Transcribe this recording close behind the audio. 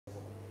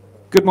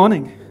Good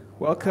morning.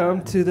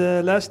 Welcome to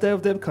the last day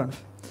of Debconf.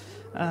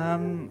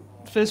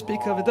 First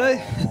speaker of the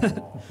day.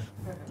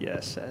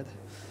 Yes, sad.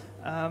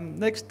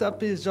 Next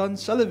up is John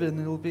Sullivan,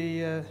 who will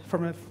be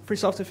from a Free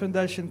Software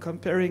Foundation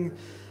comparing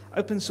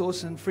open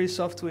source and free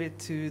software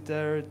to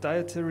their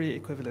dietary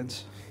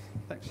equivalents.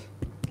 Thanks.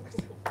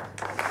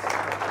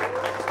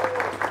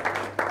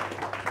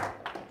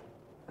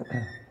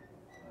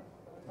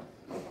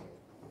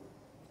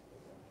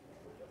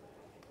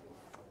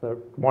 So,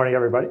 good morning,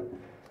 everybody.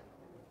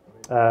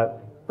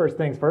 First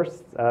things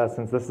first,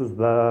 since this is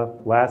the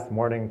last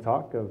morning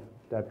talk of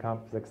Debconf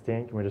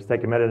 16, can we just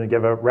take a minute and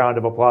give a round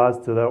of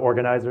applause to the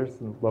organizers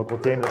and the local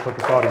team that put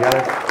this all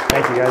together?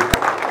 Thank you, guys.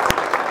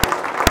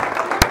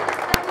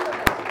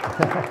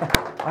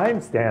 I'm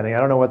standing. I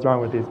don't know what's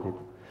wrong with these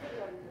people.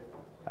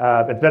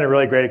 It's been a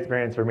really great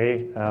experience for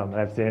me.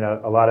 I've seen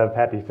a lot of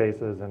happy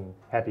faces and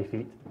happy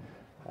feet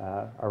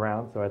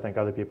around, so I think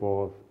other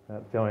people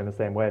are feeling the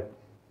same way.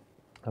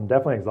 I'm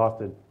definitely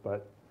exhausted,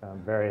 but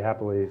very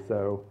happily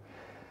so.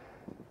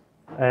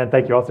 And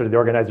thank you also to the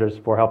organizers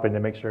for helping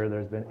to make sure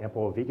there's been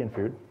ample vegan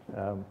food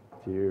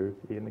to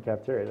eat in the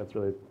cafeteria. That's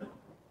really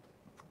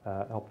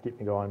helped keep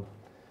me going.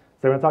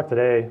 So I'm going to talk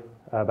today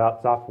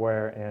about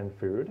software and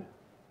food.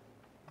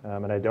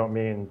 And I don't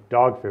mean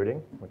dog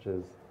fooding, which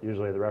is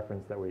usually the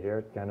reference that we hear.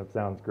 It kind of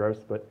sounds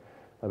gross, but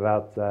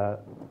about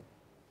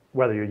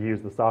whether you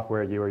use the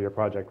software you or your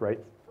project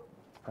writes.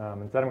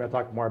 Instead, I'm going to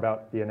talk more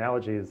about the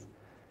analogies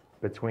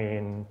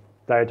between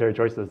dietary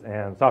choices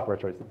and software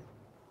choices.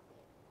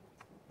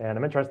 And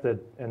I'm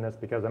interested in this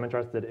because I'm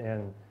interested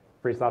in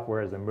free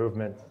software as a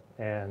movement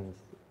and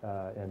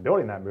in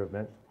building that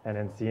movement and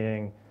in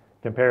seeing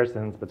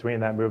comparisons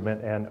between that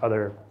movement and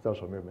other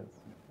social movements,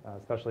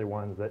 especially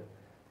ones that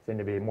seem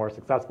to be more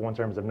successful in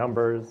terms of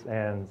numbers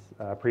and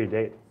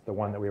predate the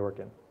one that we work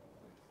in.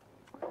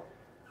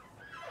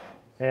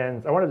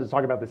 And I wanted to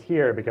talk about this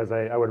here because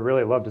I would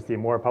really love to see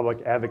more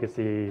public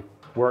advocacy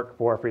work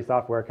for free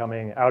software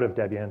coming out of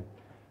Debian.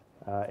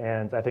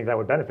 And I think that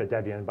would benefit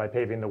Debian by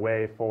paving the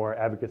way for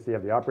advocacy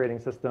of the operating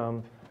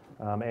system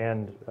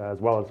and as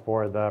well as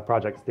for the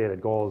project's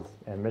stated goals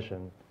and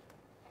mission.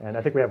 And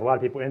I think we have a lot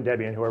of people in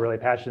Debian who are really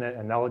passionate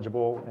and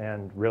knowledgeable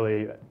and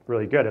really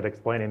good at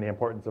explaining the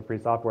importance of free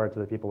software to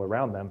the people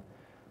around them.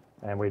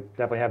 And we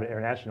definitely have an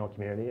international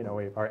community. You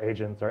know, our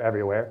agents are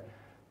everywhere,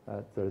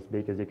 so to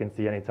speak, as you can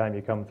see anytime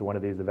you come to one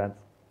of these events.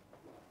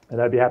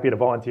 And I'd be happy to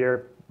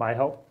volunteer my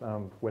help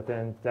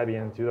within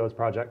Debian to those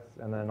projects,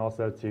 and then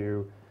also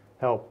to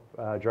help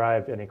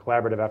drive any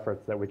collaborative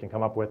efforts that we can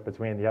come up with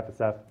between the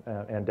FSF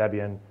and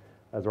Debian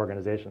as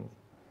organizations.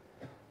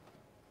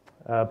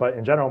 But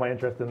in general, my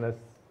interest in this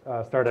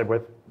started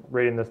with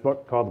reading this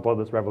book called The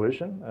Bloodless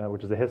Revolution,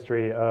 which is a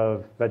history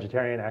of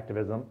vegetarian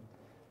activism.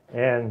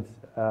 And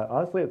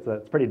honestly,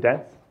 it's pretty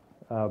dense,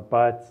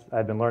 but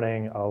I've been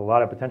learning a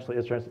lot of potentially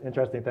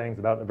interesting things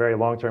about a very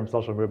long-term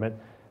social movement.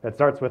 It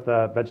starts with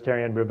the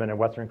vegetarian movement in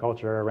Western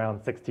culture around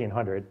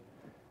 1600,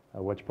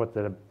 which puts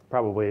it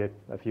probably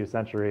a few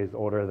centuries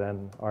older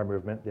than our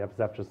movement. The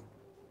FSF just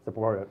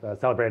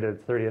celebrated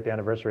its 30th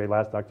anniversary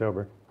last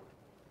October.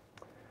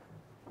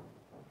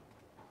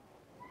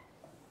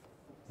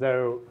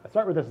 So I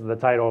start with this as the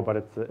title, but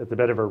it's a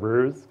bit of a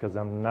ruse because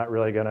I'm not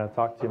really going to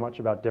talk too much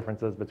about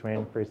differences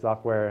between free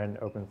software and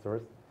open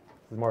source.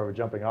 This is more of a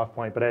jumping off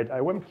point, but I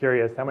am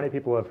curious, how many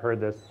people have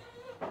heard this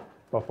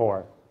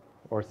before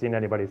or seen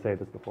anybody say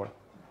this before?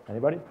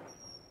 Anybody?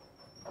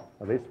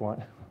 At least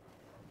one.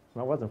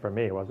 Well, it wasn't for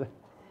me, was it?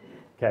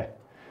 Okay.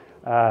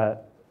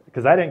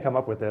 Because I didn't come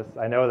up with this.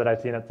 I know that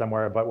I've seen it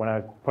somewhere, but when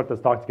I put this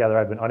talk together,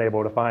 I've been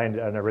unable to find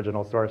an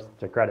original source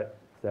to credit.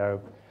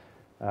 So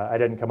I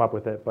didn't come up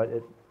with it, but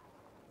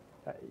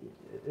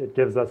it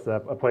gives us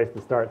a place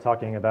to start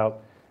talking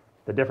about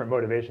the different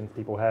motivations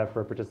people have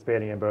for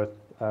participating in both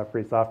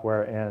free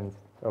software and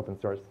open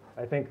source.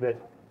 I think that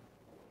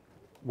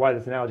why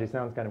this analogy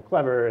sounds kind of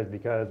clever is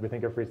because we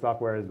think of free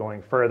software as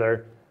going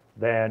further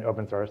than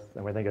open source,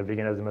 and we think of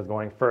veganism as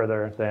going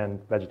further than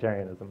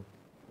vegetarianism.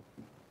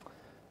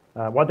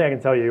 One thing I can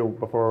tell you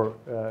before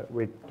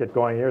we get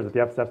going here is that the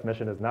FSF's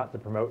mission is not to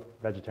promote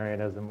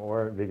vegetarianism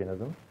or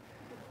veganism.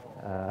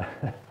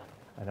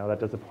 I know that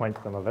disappoints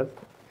some of us.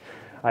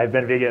 I've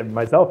been vegan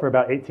myself for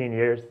about 18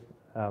 years,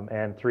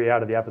 and 3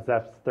 out of the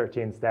FSF's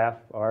 13 staff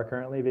are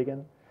currently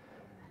vegan.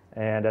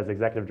 And as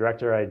executive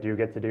director, I do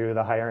get to do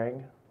the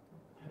hiring,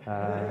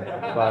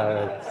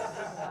 but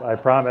I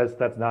promise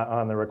that's not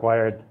on the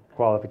required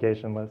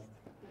qualification list.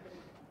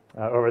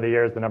 Over the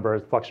years, the number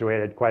has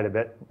fluctuated quite a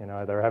bit. You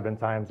know, there have been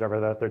times over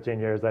the 13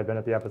 years I've been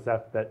at the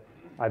FSF that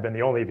I've been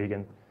the only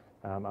vegan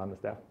on the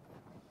staff.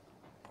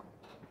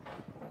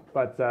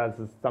 But this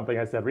is something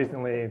I said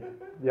recently.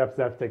 The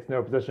FSF takes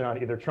no position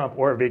on either Trump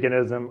or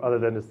veganism other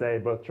than to say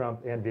both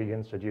Trump and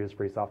vegans should use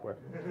free software.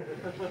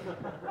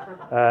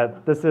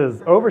 This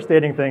is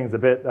overstating things a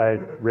bit, I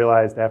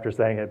realized after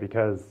saying it,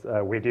 because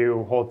we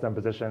do hold some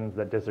positions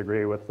that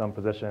disagree with some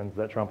positions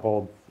that Trump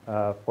holds.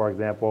 For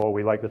example,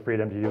 we like the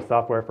freedom to use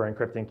software for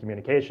encrypting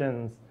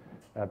communications.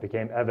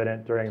 became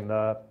evident during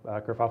the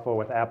kerfuffle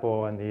with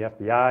Apple and the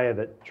FBI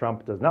that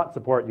Trump does not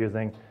support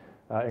using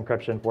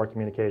encryption for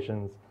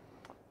communications.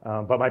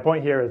 But my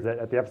point here is that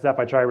at the FSF,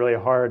 I try really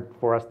hard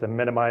for us to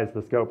minimize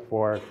the scope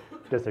for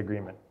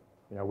disagreement.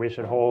 We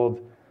should hold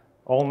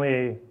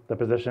only the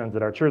positions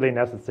that are truly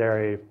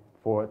necessary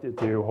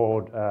to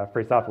hold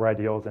free software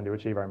ideals and to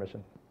achieve our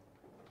mission.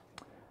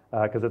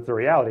 Because it's a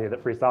reality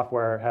that free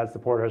software has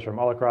supporters from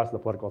all across the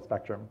political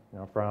spectrum,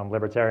 from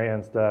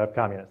libertarians to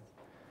communists.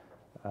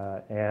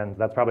 And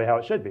that's probably how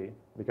it should be,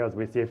 because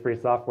we see free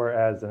software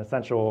as an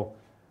essential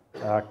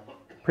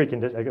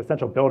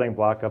essential building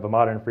block of a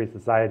modern free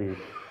society.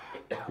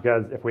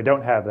 Because if we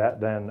don't have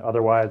that, then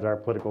otherwise our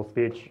political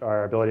speech,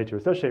 our ability to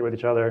associate with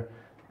each other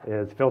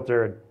is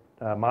filtered,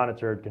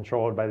 monitored,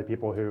 controlled by the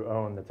people who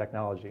own the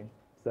technology.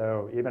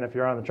 So even if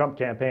you're on the Trump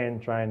campaign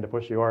trying to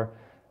push your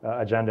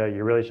agenda,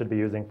 you really should be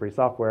using free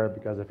software,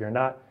 because if you're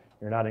not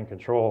in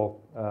control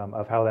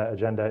of how that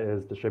agenda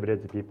is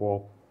distributed to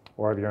people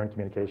or of your own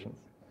communications.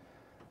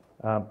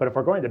 But if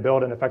we're going to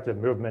build an effective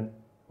movement,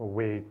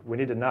 we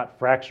need to not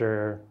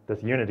fracture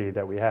this unity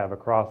that we have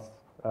across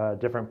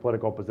different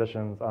political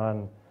positions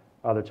on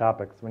other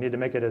topics. We need to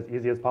make it as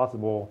easy as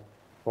possible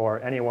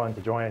for anyone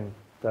to join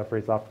the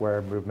free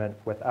software movement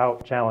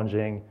without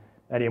challenging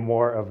any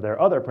more of their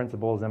other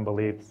principles and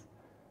beliefs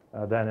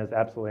than is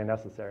absolutely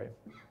necessary.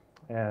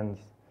 And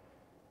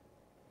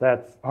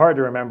that's hard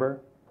to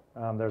remember.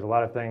 There's a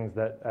lot of things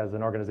that, as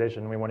an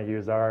organization, we want to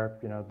use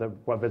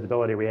what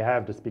visibility we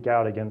have to speak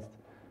out against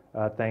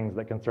things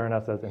that concern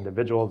us as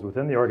individuals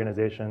within the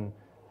organization.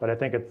 But I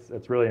think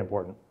it's really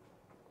important,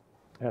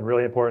 and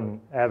really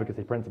important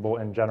advocacy principle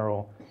in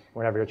general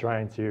whenever you're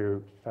trying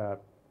to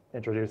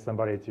introduce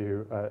somebody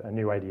to a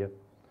new idea.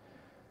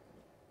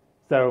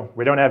 So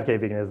we don't advocate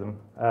veganism.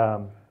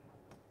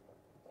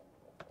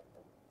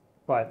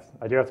 But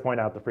I do have to point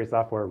out that free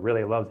software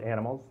really loves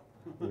animals.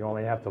 You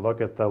only have to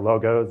look at the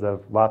logos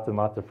of lots and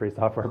lots of free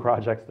software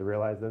projects to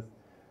realize this.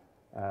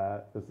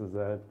 This is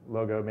a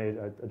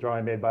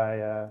drawing made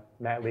by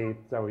Matt Lee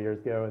several years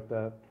ago at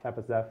the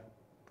FSF,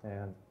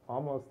 and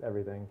almost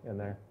everything in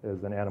there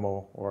is an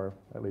animal, or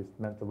at least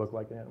meant to look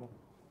like an animal.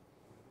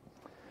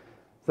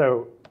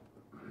 So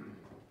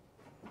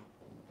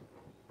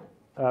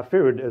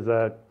food is,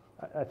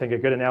 I think, a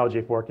good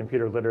analogy for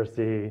computer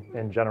literacy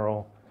in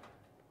general.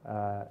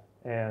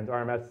 And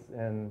RMS, in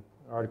an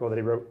article that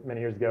he wrote many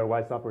years ago,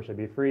 Why Software Should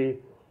Be Free,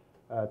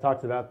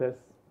 talks about this.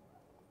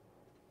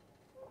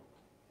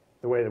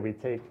 The way that we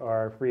take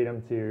our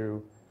freedom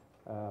to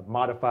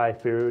modify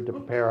food, to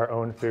prepare our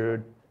own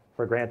food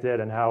for granted,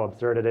 and how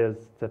absurd it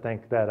is to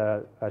think that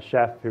a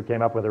chef who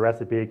came up with a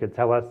recipe could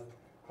tell us,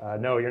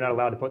 no, you're not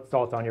allowed to put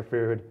salt on your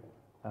food,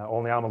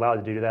 only I'm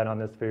allowed to do that on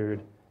this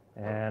food,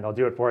 and I'll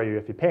do it for you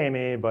if you pay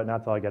me, but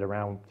not till I get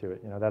around to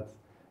it. That's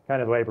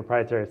kind of the way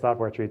proprietary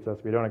software treats us.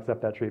 We don't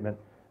accept that treatment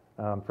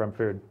from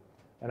food.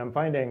 And I'm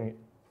finding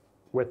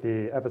with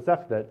the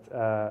FSF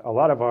that a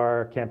lot of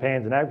our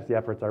campaigns and advocacy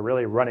efforts are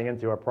really running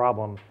into a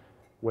problem,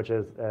 which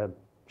is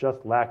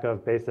just lack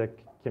of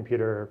basic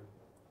computer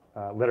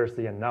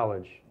literacy and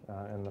knowledge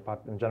in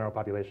the general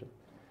population.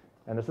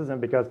 And this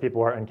isn't because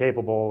people are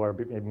incapable or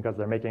because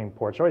they're making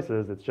poor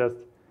choices. It's just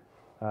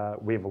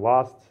we've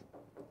lost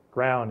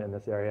ground in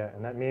this area,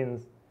 and that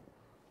means,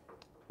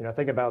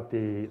 think about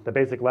the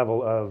basic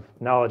level of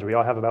knowledge we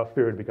all have about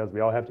food, because we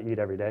all have to eat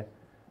every day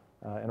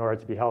in order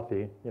to be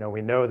healthy.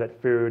 We know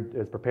that food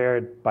is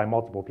prepared by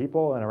multiple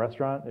people in a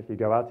restaurant if you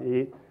go out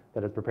to eat,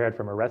 that it's prepared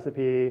from a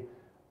recipe,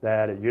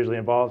 that it usually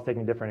involves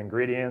taking different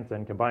ingredients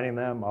and combining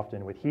them,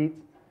 often with heat,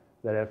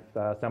 that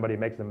if somebody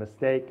makes a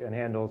mistake and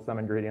handles some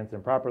ingredients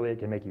improperly, it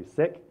can make you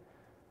sick.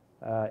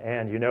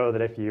 And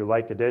that if you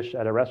like a dish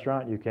at a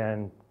restaurant, you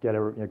can get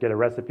a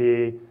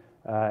recipe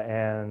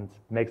and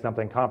make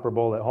something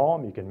comparable at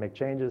home. You can make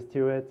changes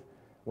to it.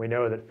 We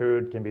know that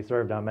food can be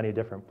served on many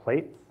different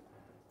plates,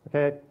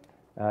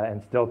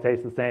 and still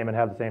taste the same and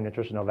have the same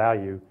nutritional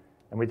value.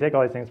 And we take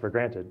all these things for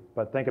granted.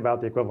 But think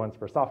about the equivalence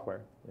for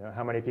software.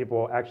 How many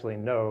people actually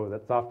know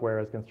that software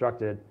is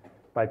constructed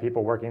by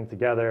people working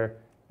together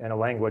in a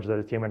language that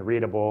is human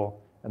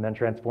readable and then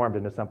transformed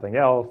into something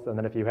else? And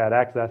then if you had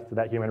access to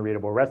that human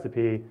readable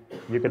recipe,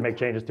 you could make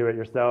changes to it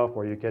yourself,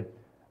 or you could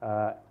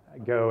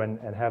go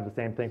and have the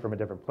same thing from a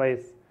different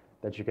place,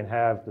 that you can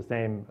have the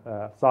same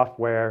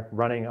software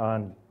running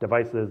on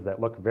devices that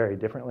look very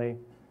differently.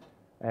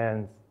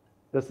 And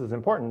this is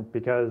important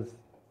because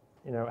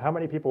how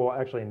many people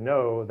actually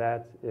know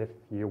that if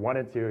you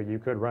wanted to, you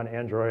could run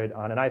Android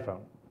on an iPhone,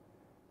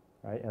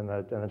 right? In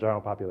the general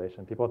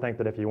population, people think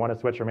that if you want to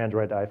switch from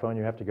Android to iPhone,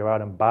 you have to go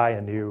out and buy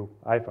a new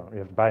iPhone. You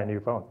have to buy a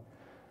new phone,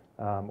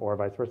 or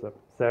vice versa.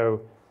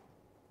 So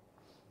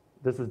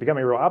this is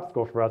becoming a real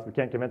obstacle for us. We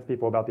can't convince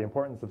people about the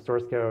importance of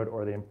source code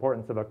or the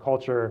importance of a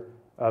culture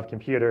of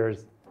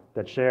computers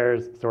that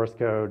shares source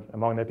code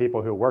among the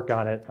people who work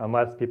on it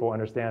unless people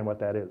understand what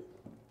that is.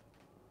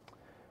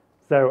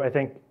 So I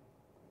think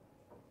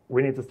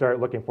we need to start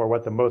looking for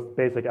what the most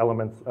basic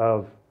elements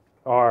that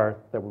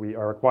we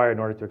are required in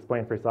order to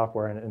explain free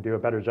software and do a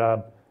better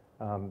job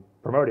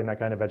promoting that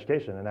kind of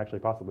education and actually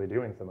possibly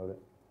doing some of it.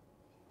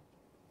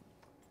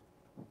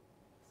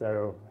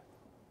 So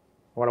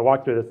I want to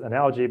walk through this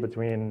analogy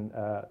between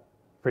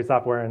free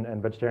software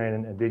and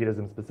vegetarian and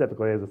veganism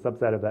specifically as a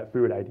subset of that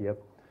food idea,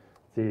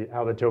 see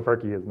how the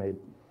tofurkey is made.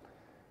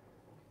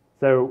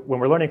 So when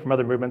we're learning from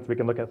other movements, we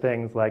can look at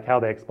things like how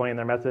they explain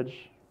their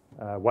message,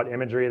 what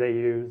imagery they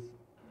use,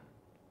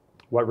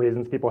 what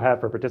reasons people have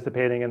for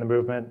participating in the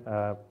movement,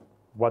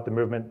 what the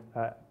movement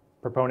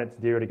proponents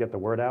do to get the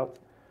word out,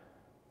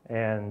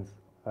 and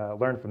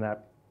learn from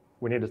that.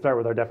 We need to start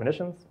with our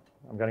definitions.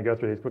 I'm going to go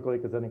through these quickly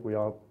because I think we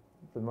all,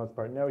 for the most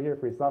part, know here.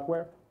 Free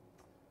software.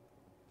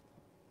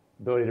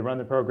 Ability to run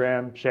the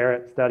program, share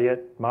it, study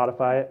it,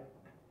 modify it.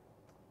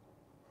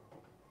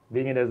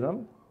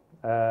 Veganism.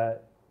 The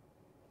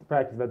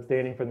practice of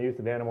abstaining from the use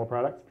of animal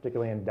products,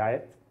 particularly in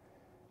diet.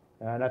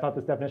 And I thought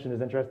this definition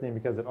is interesting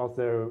because it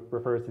also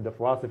refers to the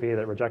philosophy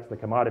that rejects the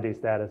commodity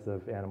status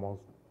of animals,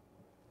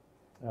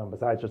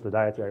 besides just the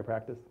dietary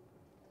practice.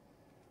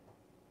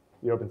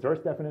 The open source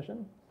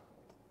definition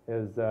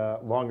is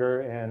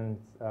longer and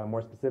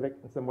more specific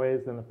in some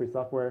ways than the free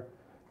software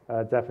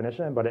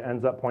definition, but it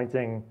ends up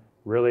pointing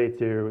really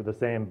to the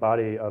same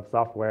body of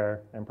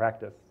software and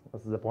practice.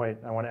 This is a point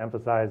I want to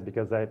emphasize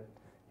because I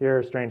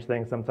hear strange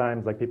things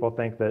sometimes, like people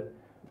think that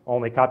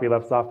only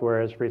copyleft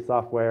software is free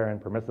software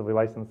and permissively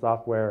licensed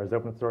software is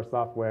open source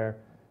software,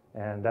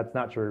 and that's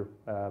not true.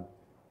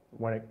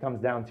 When it comes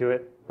down to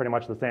it, pretty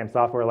much the same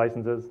software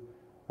licenses,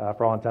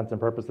 for all intents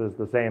and purposes,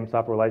 the same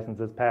software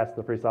licenses pass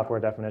the free software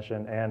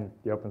definition and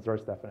the open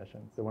source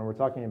definition. So when we're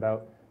talking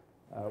about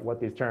what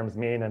these terms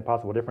mean and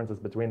possible differences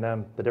between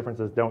them, the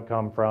differences don't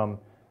come from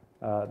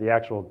the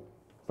actual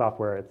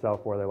software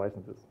itself or their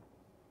licenses.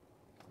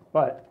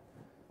 But,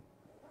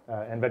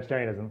 and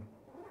vegetarianism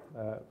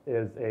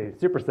is a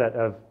superset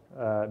of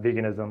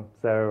veganism.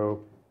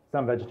 So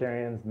some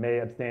vegetarians may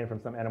abstain from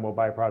some animal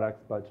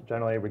byproducts, but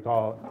generally we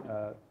call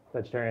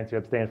vegetarians who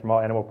abstain from all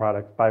animal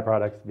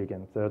byproducts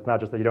vegan. So it's not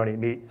just that you don't eat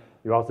meat,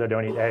 you also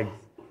don't eat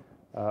eggs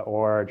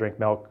or drink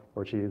milk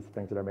or cheese,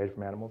 things that are made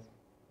from animals.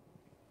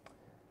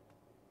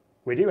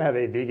 We do have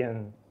a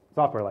vegan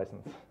software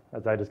license,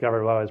 as I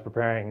discovered while I was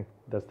preparing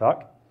this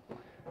talk.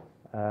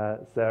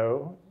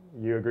 So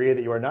you agree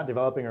that you are not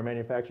developing or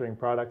manufacturing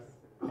products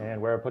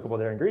and where applicable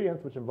their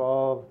ingredients, which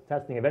involve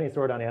testing of any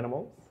sort on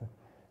animals.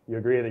 You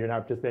agree that you're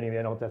not participating in the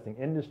animal testing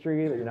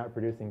industry, that you're not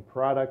producing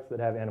products that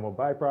have animal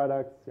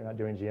byproducts, you're not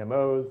doing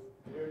GMOs.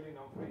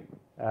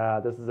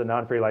 This is a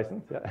non-free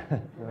license. Yeah.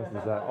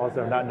 This is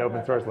also not an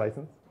open source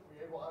license. Were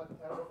you able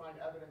to ever find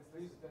evidence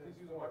that it's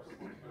enforced?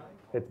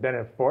 It's been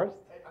enforced?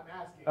 I'm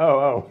asking.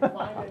 Oh. Did you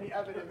find any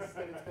evidence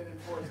that it's been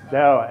enforced?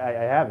 No, I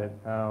haven't.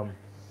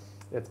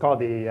 It's called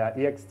the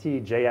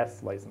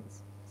EXTJS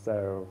license.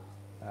 So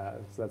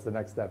that's the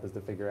next step, is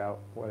to figure out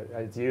what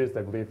it's used.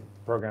 I believe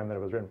the program that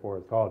it was written for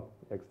is called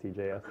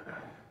EXTJS.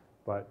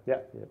 But yeah,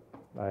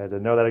 I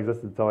didn't know that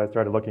existed until I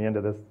started looking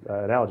into this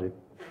analogy.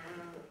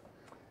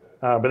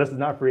 But this is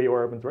not free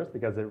or open source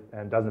because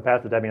and doesn't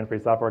pass the Debian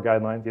free software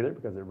guidelines either,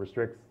 because it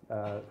restricts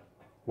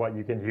what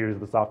you can use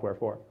the software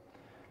for.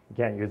 You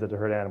can't use it to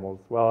hurt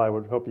animals. Well, I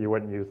would hope you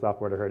wouldn't use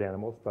software to hurt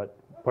animals, but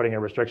putting a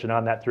restriction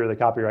on that through the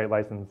copyright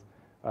license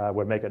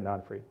would make it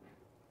non-free.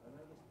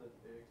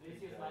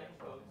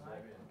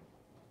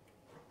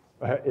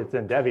 It's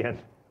in Debian.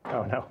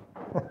 Oh, no.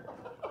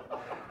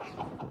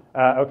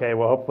 Okay,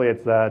 well, hopefully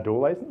it's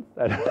dual license.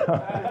 I don't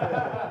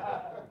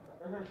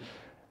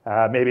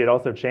know. Maybe it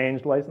also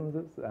changed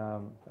licenses.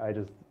 I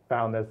just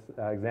found this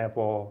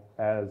example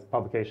as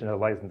publication of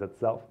the license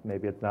itself.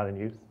 Maybe it's not in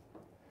use.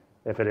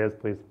 If it is,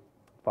 please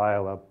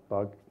file a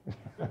bug.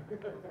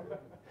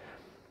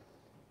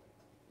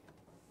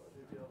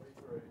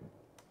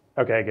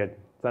 Okay, good.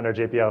 It's under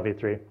JPL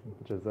v3,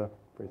 which is a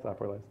free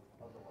software license.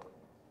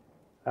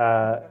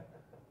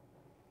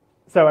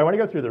 So I want to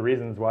go through the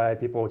reasons why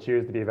people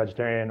choose to be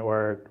vegetarian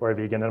or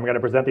vegan. And I'm going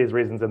to present these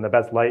reasons in the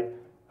best light,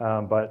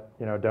 but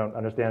don't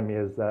understand me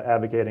as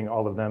advocating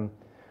all of them,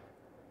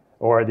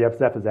 or the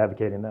FSF is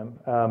advocating them.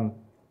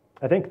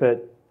 I think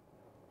that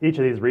each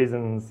of these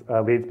reasons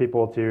leads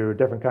people to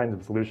different kinds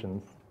of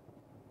solutions.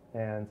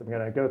 And so I'm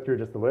going to go through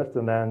just a list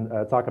and then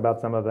talk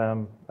about some of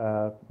them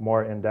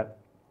more in depth.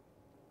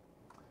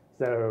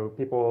 So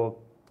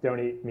people don't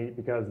eat meat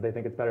because they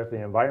think it's better for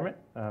the environment,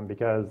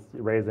 because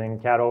raising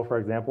cattle, for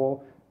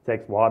example,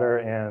 takes water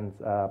and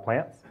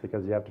plants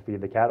because you have to feed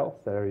the cattle.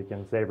 So you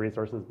can save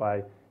resources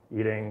by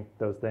eating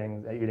those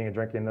things, eating and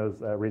drinking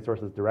those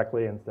resources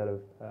directly instead of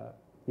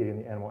eating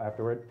the animal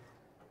afterward.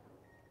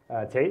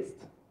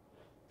 Taste.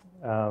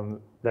 I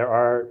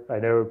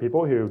know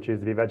people who choose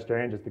to be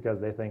vegetarian just because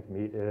they think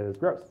meat is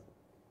gross.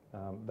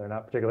 They're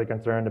not particularly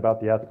concerned about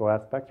the ethical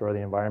aspects or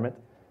the environment.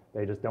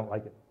 They just don't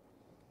like it.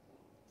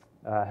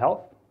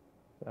 Health.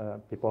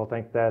 People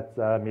think that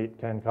meat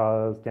can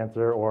cause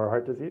cancer or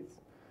heart disease,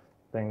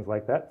 things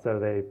like that. So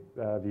they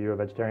view a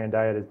vegetarian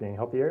diet as being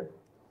healthier.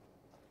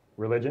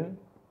 Religion.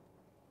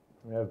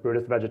 We have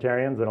Buddhist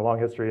vegetarians and a long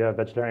history of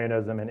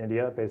vegetarianism in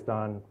India based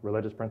on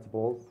religious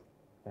principles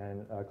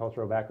and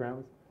cultural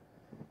backgrounds.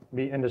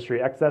 meat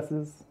industry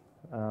excesses,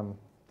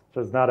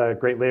 which is not a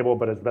great label,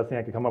 but it's the best thing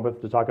I could come up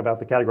with to talk about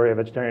the category of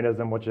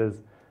vegetarianism, which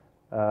is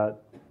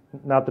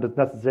not that it's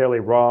necessarily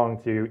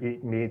wrong to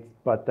eat meat,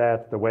 but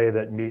that the way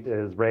that meat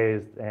is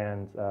raised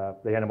and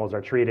the animals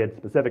are treated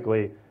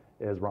specifically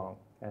is wrong.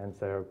 And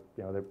so,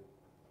 they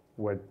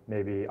would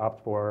maybe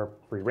opt for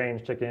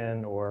free-range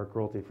chicken or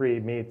cruelty-free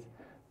meats,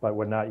 but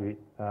would not eat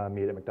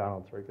meat at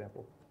McDonald's, for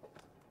example.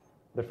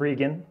 The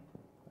freegan,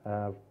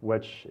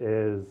 which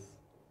is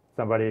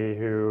somebody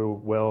who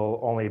will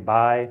only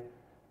buy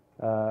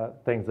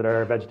things that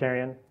are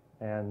vegetarian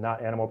and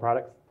not animal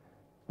products,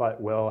 but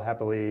will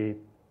happily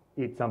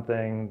eat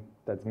something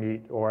that's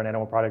meat or an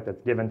animal product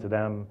that's given to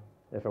them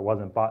if it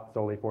wasn't bought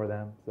solely for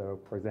them. So,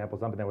 for example,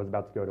 something that was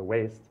about to go to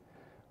waste,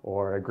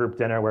 or a group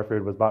dinner where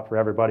food was bought for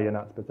everybody and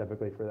not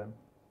specifically for them.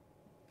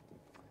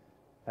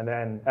 And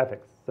then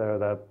ethics, so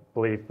the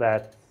belief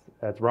that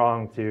it's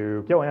wrong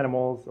to kill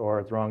animals or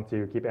it's wrong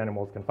to keep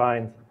animals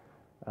confined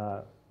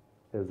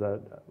is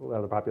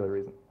another popular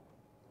reason.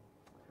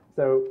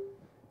 So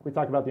we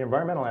talked about the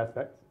environmental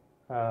aspects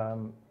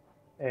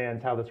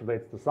and how this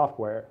relates to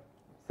software.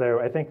 So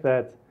I think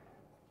that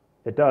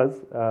it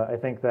does. I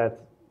think that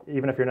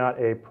even if you're not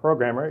a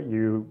programmer,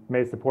 you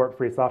may support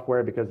free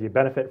software because you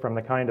benefit from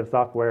the kind of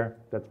software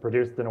that's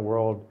produced in a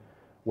world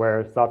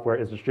where software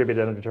is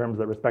distributed under terms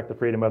that respect the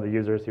freedom of the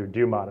users who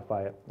do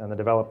modify it and the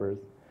developers.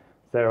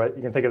 So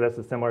you can think of this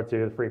as similar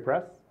to the free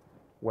press,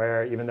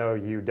 where even though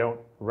you don't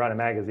run a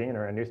magazine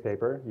or a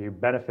newspaper, you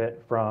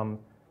benefit from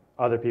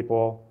other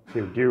people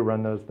who do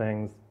run those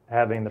things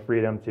having the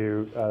freedom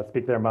to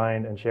speak their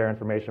mind and share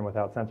information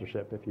without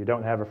censorship. If you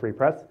don't have a free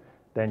press,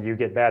 then you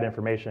get bad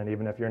information,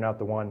 even if you're not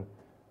the one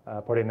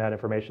putting that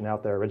information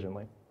out there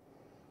originally.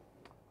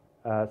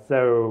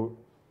 So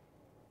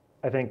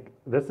I think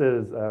this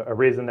is a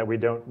reason that we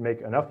don't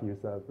make enough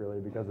use of, really,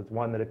 because it's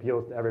one that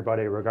appeals to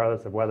everybody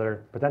regardless of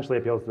whether, potentially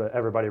appeals to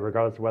everybody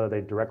regardless of whether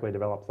they directly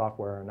develop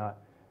software or not.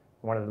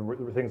 One of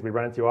the things we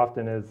run into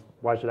often is,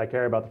 why should I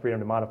care about the freedom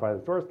to modify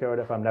the source code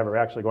if I'm never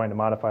actually going to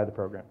modify the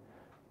program?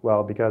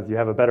 Well, because you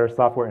have a better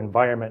software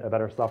environment, a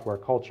better software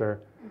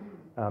culture,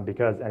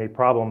 because any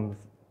problems,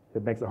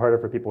 it makes it harder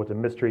for people to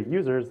mistreat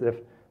users if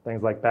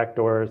things like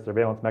backdoors,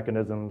 surveillance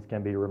mechanisms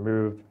can be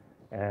removed,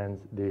 and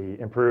the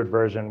improved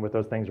version with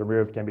those things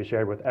removed can be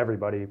shared with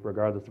everybody,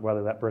 regardless of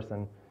whether that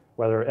person,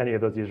 whether any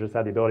of those users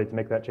had the ability to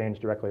make that change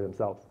directly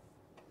themselves.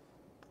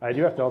 I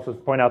do have to also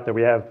point out that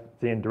we have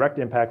seen direct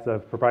impacts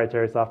of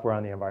proprietary software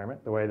on the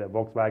environment, the way that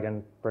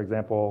Volkswagen, for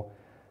example,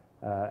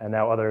 and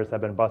now others have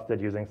been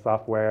busted using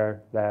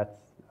software that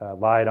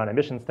lied on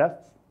emissions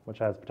tests, which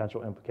has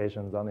potential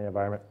implications on the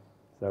environment.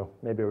 So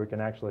maybe we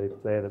can actually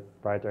say that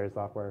proprietary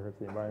software hurts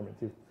the environment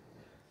too.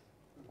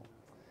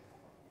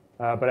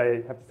 But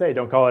I have to say,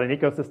 don't call it an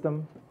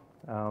ecosystem.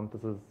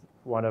 This is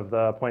one of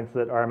the points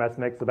that RMS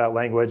makes about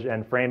language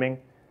and framing,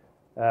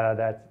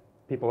 that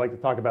people like to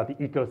talk about the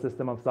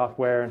ecosystem of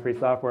software and free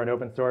software and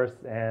open source,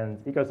 and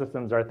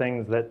ecosystems are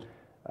things that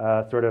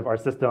sort of are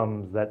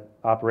systems that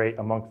operate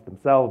amongst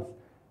themselves,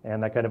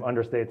 and that kind of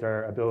understates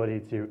our ability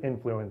to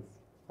influence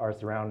our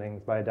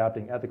surroundings by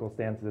adopting ethical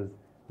stances,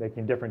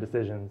 making different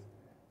decisions.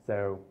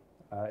 So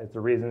it's a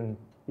reason,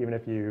 even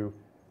if you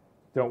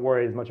don't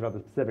worry as much about the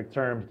specific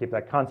term, to keep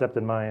that concept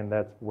in mind,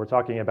 that we're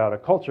talking about a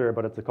culture,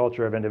 but it's a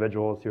culture of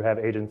individuals who have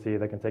agency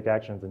that can take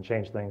actions and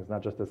change things,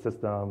 not just a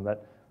system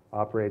that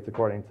operates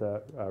according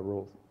to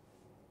rules.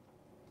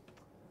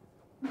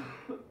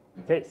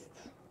 Taste.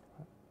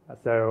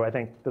 So I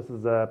think this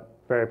is a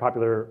very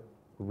popular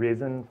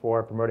reason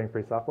for promoting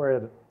free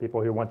software.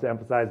 People who want to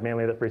emphasize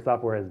mainly that free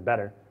software is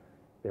better.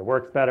 It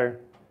works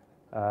better.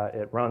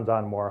 It runs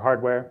on more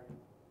hardware.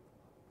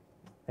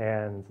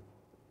 And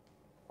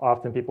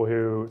often people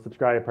who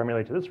subscribe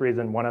primarily to this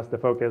reason want us to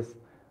focus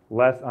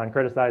less on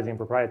criticizing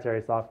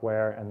proprietary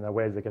software and the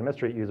ways it can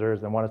mistreat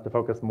users, and want us to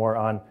focus more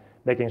on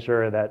making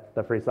sure that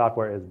the free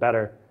software is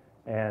better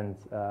and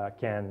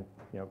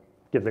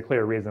gives a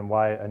clear reason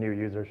why a new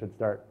user should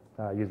start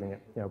using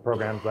it.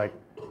 Programs like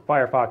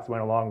Firefox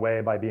went a long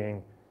way by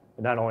being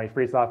not only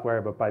free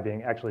software, but by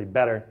being actually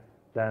better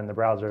than the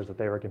browsers that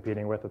they were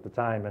competing with at the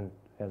time,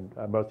 and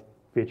most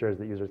features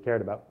that users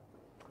cared about.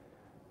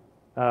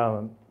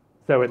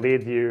 So it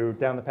leads you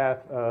down the path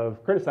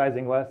of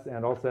criticizing less,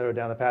 and also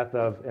down the path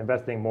of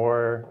investing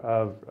more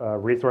of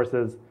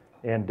resources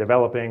in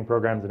developing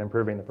programs and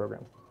improving the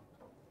programs.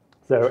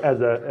 So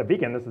as a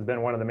beacon, this has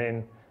been one of the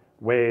main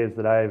ways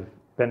that I've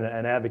been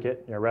an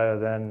advocate, rather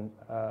than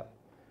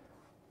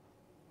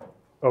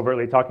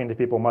overtly talking to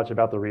people much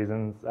about the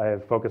reasons. I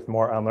have focused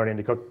more on learning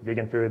to cook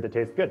vegan food that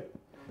tastes good.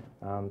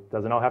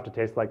 Doesn't all have to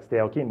taste like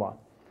stale quinoa.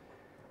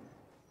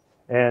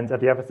 And at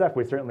the FSF,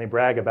 we certainly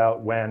brag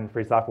about when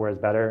free software is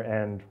better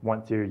and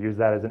want to use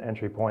that as an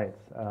entry point.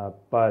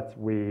 But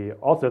we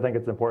also think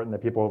it's important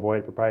that people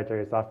avoid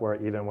proprietary software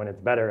even when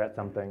it's better at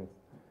some things.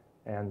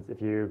 And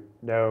if you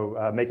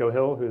know Mako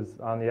Hill, who's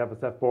on the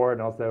FSF board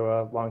and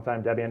also a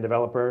longtime Debian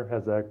developer,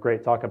 has a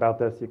great talk about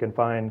this you can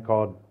find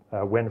called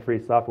When Free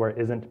Software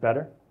Isn't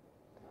Better.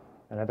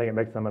 And I think it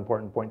makes some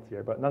important points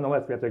here. But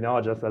nonetheless, we have to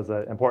acknowledge this as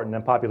an important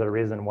and popular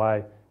reason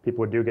why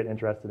people do get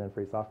interested in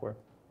free software.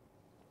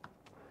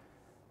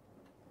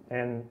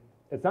 And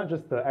it's not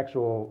just the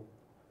actual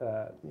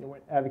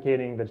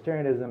advocating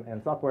vegetarianism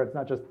and software. It's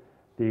not just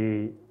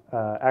the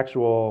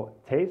actual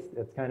taste.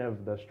 It's kind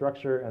of the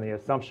structure and the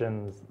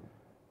assumptions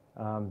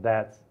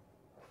that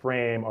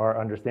frame our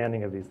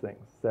understanding of these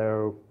things.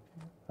 So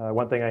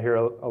one thing I hear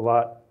a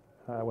lot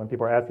when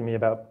people are asking me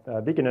about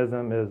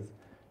veganism is,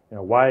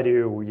 why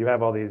do you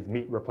have all these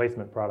meat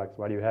replacement products?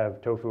 Why do you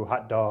have tofu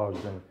hot dogs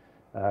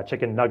and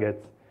chicken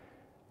nuggets?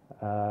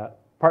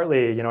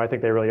 Partly, I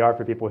think they really are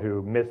for people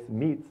who miss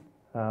meats,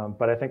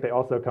 but I think they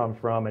also come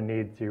from a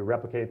need to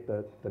replicate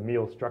the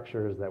meal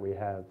structures that we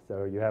have.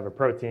 So you have a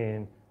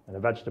protein and a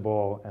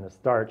vegetable and a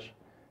starch,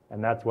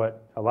 and that's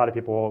what a lot of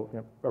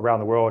people around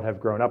the world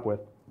have grown up with.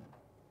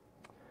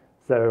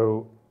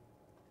 So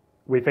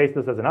we face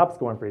this as an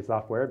obstacle in free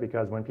software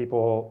because when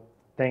people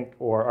think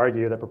or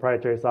argue that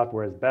proprietary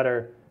software is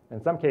better,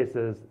 in some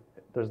cases,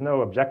 there's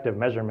no objective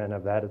measurement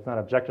of that. It's not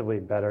objectively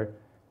better,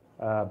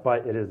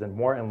 but it is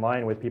more in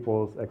line with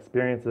people's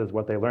experiences,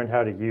 what they learned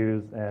how to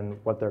use, and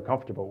what they're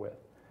comfortable with.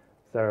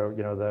 So,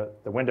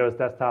 the Windows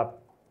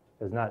desktop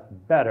is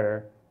not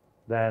better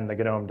than the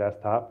GNOME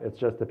desktop. It's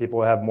just that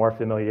people have more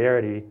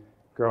familiarity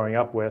growing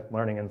up with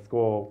learning in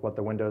school what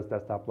the Windows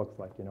desktop looks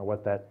like,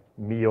 what that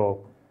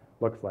meal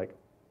looks like.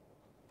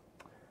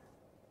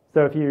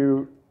 So if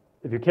you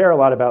care a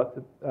lot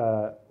about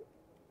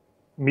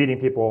meeting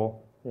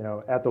people,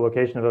 at the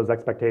location of those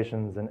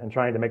expectations and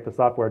trying to make the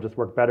software just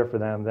work better for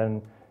them,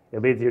 then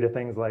it leads you to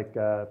things like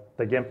the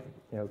GIMP,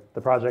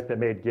 the project that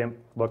made GIMP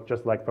look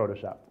just like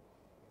Photoshop,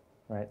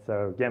 right?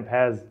 So GIMP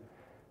has,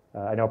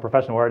 I know a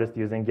professional artist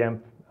using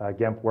GIMP.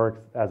 GIMP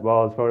works as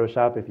well as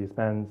Photoshop if you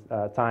spend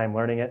time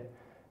learning it,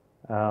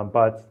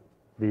 but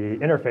the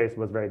interface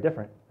was very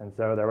different, and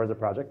so there was a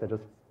project that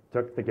just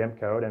took the GIMP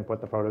code and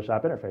put the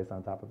Photoshop interface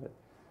on top of it.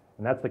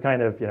 And that's the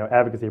kind of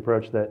advocacy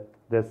approach that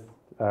this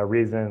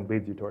reason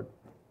leads you toward.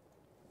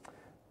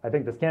 I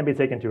think this can be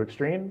taken to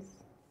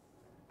extremes.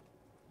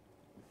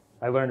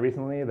 I learned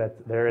recently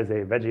that there is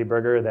a veggie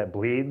burger that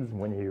bleeds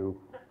when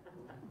you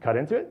cut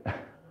into it.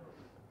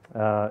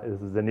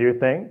 This is a new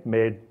thing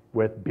made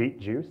with beet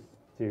juice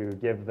to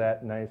give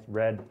that nice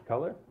red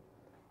color.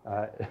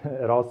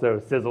 It also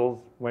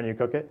sizzles when you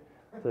cook it.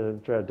 So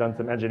I've done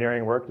some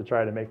engineering work to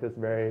try to make this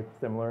very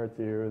similar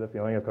to the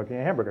feeling of cooking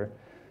a hamburger.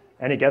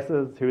 Any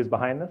guesses who's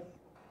behind this?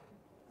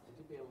 Could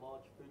it be a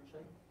large food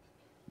chain?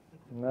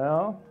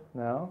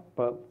 No,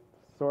 but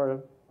sort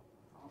of.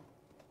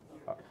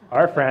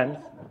 Our friend,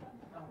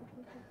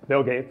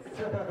 Bill Gates.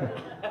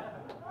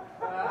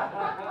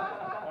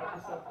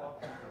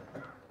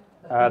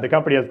 The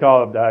company is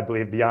called, I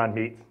believe, Beyond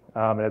Meat,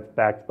 and it's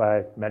backed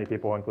by many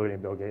people,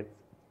 including Bill Gates.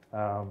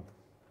 And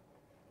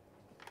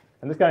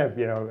this kind of,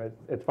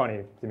 it's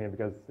funny to me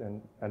because,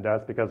 and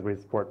us, because we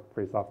support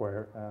free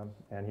software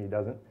and he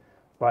doesn't.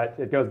 But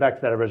it goes back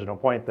to that original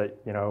point that,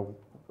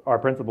 our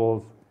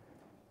principles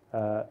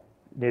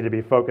need to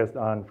be focused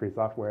on free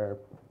software.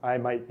 I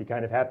might be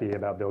kind of happy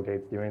about Bill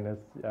Gates doing this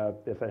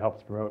if it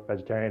helps promote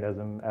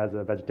vegetarianism as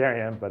a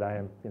vegetarian, but I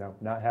am,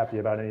 not happy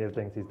about any of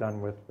the things he's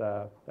done with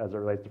as it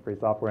relates to free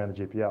software and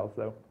the GPL.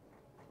 So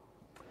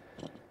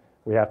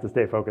we have to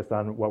stay focused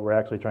on what we're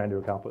actually trying to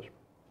accomplish.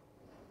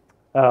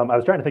 I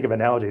was trying to think of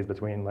analogies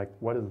between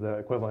what is the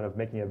equivalent of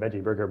making a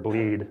veggie burger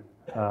bleed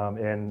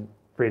in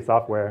free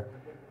software.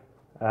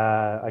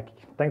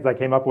 Things I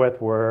came up with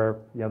were,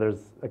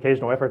 there's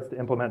occasional efforts to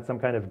implement some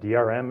kind of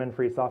DRM in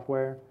free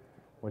software,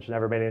 which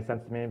never made any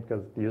sense to me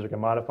because the user can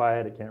modify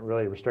it. It can't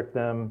really restrict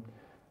them.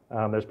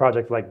 There's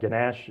projects like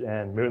Ganesh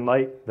and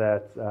Moonlight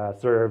that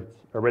served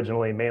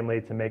originally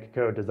mainly to make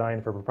code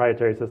designed for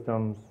proprietary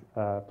systems,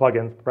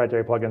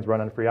 proprietary plugins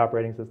run on free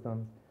operating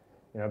systems.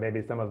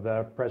 Maybe some of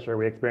the pressure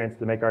we experienced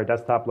to make our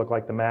desktop look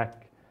like the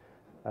Mac.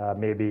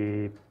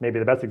 Maybe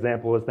the best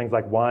example is things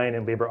like Wine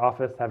and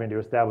LibreOffice having to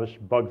establish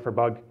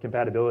bug-for-bug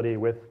compatibility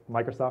with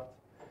Microsoft.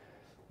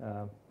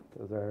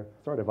 Those are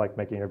sort of like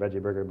making your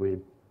veggie burger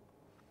bleed.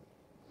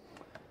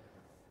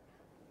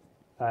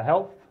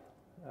 Health.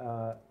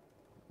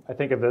 I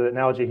think of the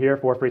analogy here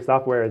for free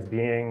software as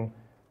being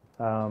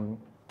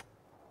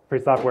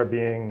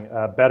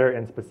better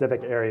in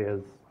specific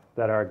areas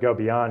that go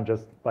beyond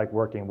just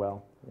working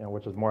well,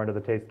 which is more into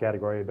the taste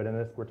category. But in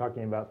this, we're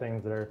talking about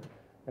things that are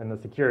in the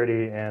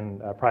security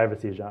and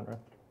privacy genre.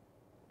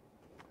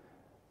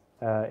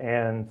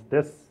 And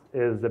this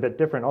is a bit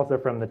different also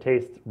from the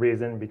taste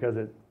reason because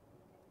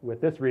with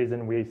this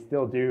reason, we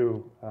still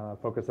do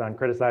focus on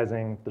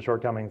criticizing the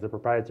shortcomings of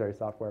proprietary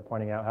software,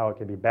 pointing out how it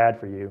can be bad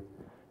for you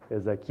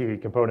is a key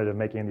component of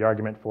making the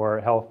argument for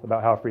health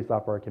about how free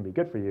software can be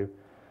good for you.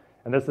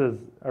 And this is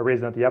a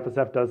reason that the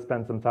FSF does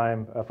spend some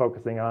time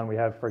focusing on. We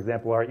have, for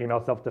example, our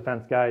email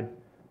self-defense guide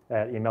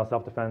at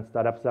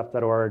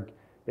emailselfdefense.fsf.org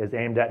is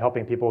aimed at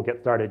helping people get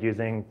started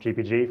using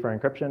GPG for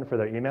encryption for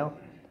their email.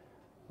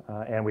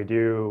 And we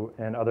do,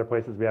 in other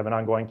places, we have an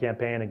ongoing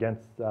campaign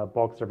against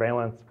bulk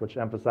surveillance, which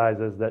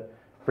emphasizes that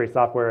free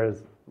software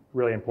is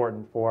really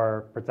important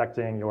for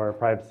protecting your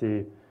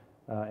privacy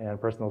and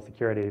personal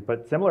security.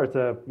 But similar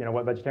to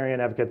what vegetarian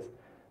advocates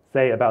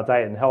say about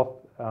diet and health,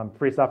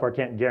 free software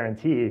can't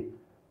guarantee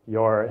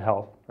your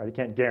health, right? It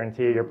can't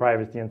guarantee your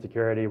privacy and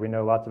security. We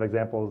know lots of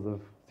examples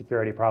of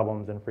security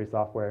problems in free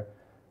software,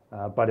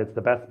 but it's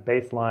the best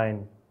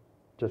baseline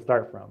to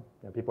start from.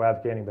 People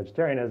advocating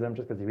vegetarianism,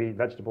 just because you eat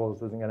vegetables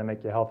isn't going to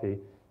make you healthy.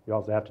 You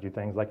also have to do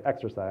things like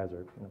exercise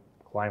or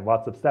climb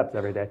lots of steps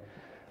every day.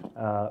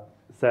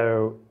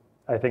 So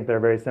I think they're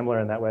very similar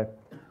in that way.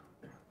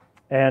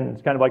 And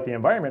it's kind of like the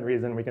environment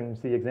reason, we can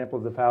see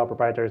examples of how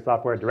proprietary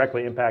software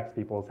directly impacts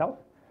people's health.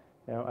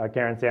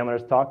 Karen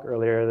Sandler's talk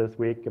earlier this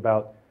week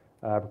about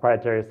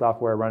proprietary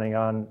software running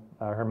on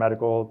her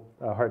medical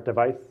heart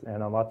device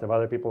and on lots of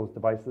other people's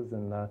devices,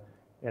 and the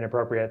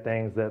inappropriate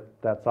things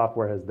that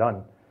software has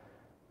done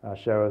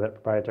show that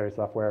proprietary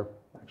software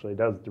actually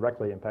does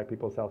directly impact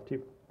people's health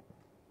too,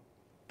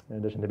 in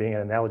addition to being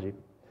an analogy.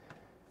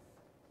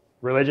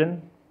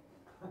 Religion,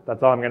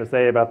 that's all I'm going to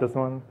say about this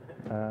one.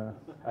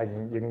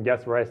 You can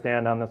guess where I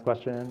stand on this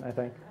question, I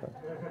think.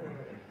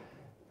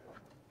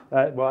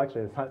 Well,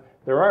 actually,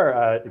 there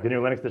are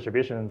GNU Linux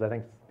distributions, I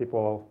think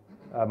people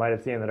might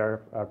have seen, that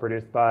are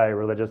produced by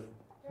religious.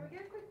 Can we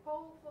get a quick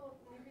poll for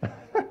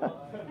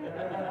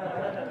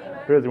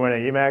Who's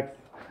winning? Emacs?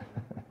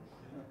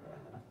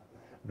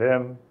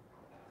 Vim?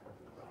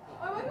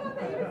 Oh my god,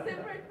 they're even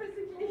separate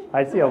physically.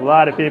 I see a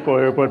lot of people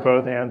who put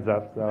both hands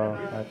up, so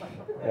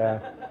yeah.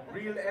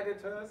 Real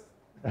editors?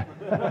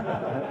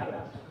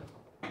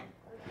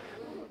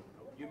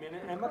 You mean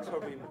Emacs or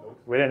Vim?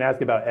 We didn't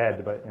ask about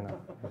Ed, but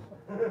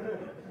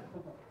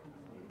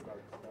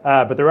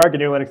but there are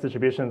GNU Linux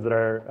distributions that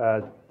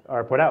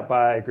are put out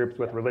by groups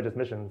with religious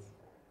missions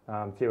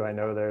too. I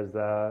know there's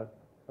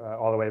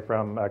all the way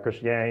from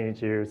Christianity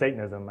to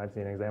Satanism. I've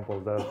seen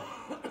examples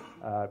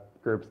of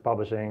groups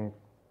publishing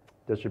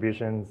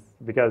distributions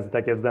because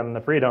that gives them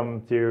the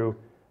freedom to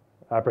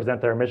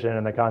present their mission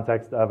in the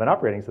context of an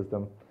operating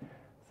system.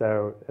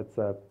 So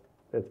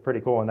it's pretty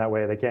cool in that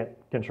way. They can't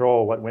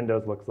control what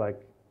Windows looks like,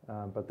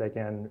 but they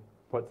can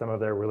put some of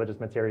their religious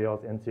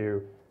materials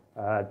into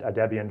a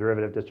Debian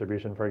derivative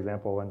distribution, for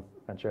example,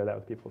 and share that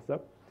with people.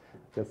 So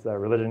I guess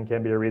religion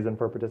can be a reason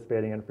for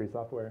participating in free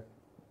software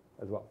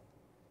as well.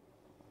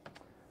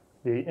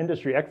 The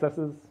industry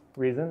excesses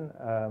reason,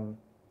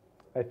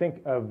 I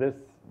think this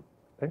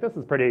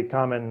is pretty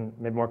common,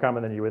 maybe more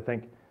common than you would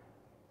think.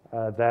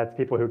 That's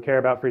people who care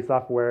about free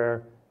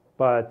software,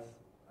 but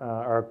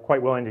are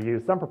quite willing to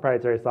use some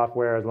proprietary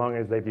software as long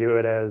as they view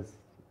it as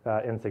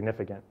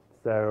insignificant.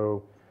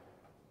 So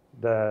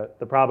the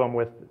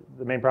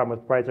main problem with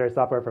proprietary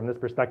software from this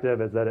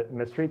perspective is that it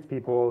mistreats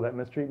people. That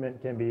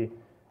mistreatment can be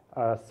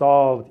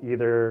solved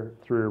either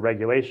through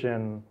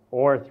regulation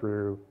or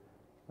through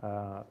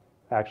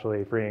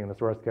actually freeing the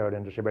source code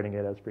and distributing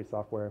it as free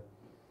software.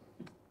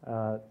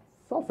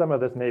 Saw some of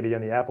this maybe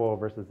in the Apple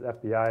versus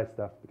FBI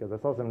stuff, because I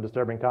saw some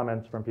disturbing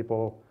comments from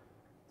people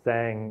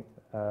saying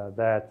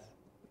that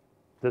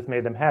this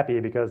made them happy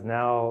because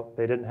now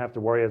they didn't have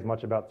to worry as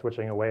much about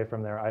switching away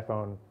from their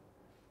iPhone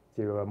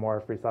to a more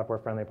free software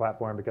friendly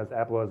platform, because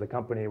Apple as a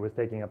company was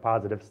taking a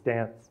positive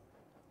stance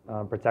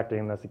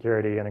protecting the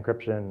security and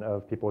encryption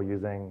of people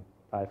using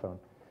iPhone.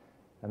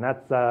 And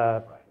that's,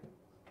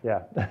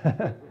 yeah,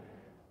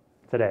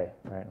 today,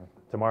 right?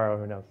 Tomorrow,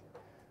 who knows?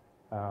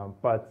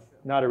 But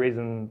not a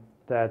reason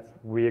that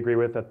we agree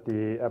with at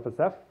the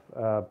FSF,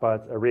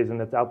 but a reason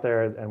that's out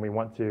there, and we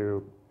want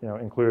to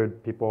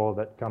include people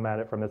that come at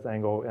it from this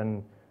angle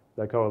in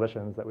the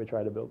coalitions that we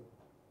try to build.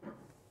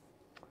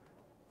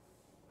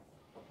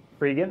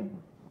 Freegan,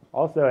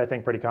 also I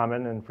think pretty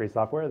common in free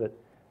software,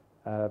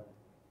 that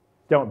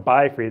don't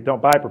buy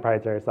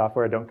proprietary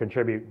software, don't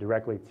contribute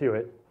directly to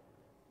it,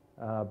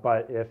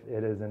 but if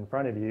it is in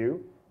front of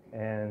you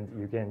and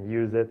you can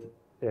use it,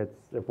 if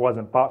it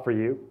wasn't bought for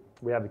you.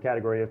 We have the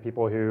category of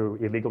people who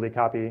illegally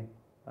copy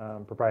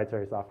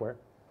proprietary software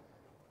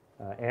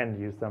and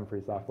use some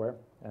free software.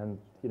 And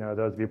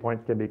those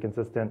viewpoints can be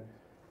consistent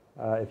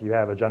if you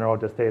have a general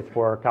distaste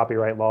for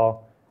copyright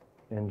law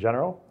in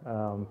general,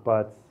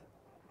 but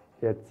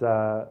it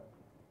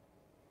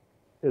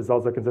is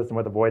also consistent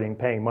with avoiding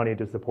paying money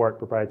to support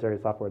proprietary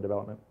software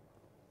development.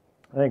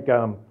 I think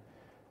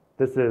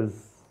this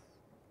is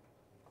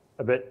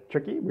a bit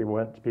tricky. We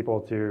want people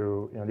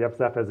to, the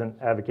FSF isn't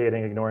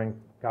advocating ignoring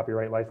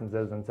copyright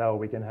licenses until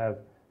we can have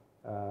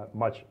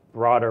much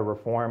broader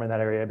reform in that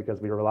area, because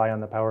we rely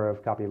on the power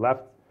of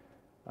copyleft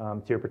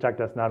to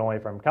protect us not only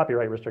from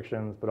copyright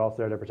restrictions, but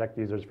also to protect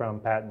users from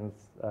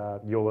patents,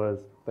 EULAs,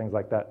 things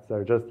like that.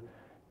 So just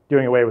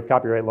doing away with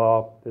copyright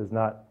law is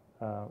not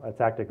a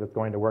tactic that's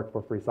going to work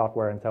for free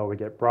software until we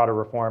get broader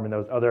reform in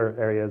those other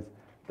areas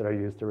that are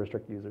used to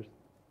restrict users.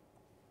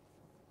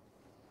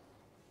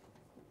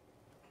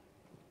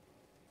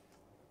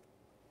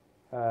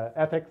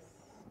 Ethics,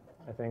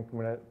 I think I'm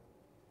going to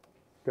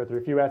go through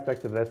a few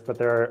aspects of this, but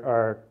there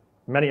are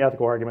many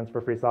ethical arguments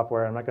for free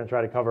software. I'm not going to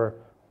try to cover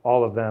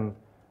all of them.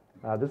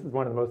 This is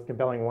one of the most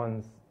compelling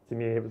ones to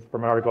me, it was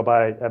from an article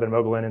by Eben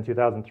Moglen in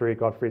 2003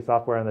 called Free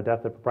Software and the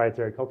Death of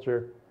Proprietary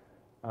Culture.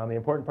 The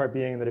important part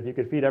being that if you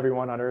could feed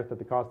everyone on Earth at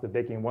the cost of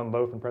baking one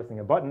loaf and pressing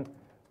a button,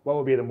 what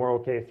would be the moral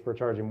case for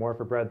charging more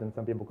for bread than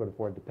some people could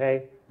afford to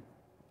pay?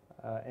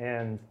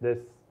 And this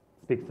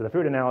speaks to the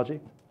food analogy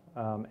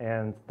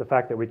and the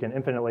fact that we can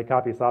infinitely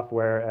copy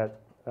software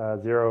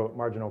at zero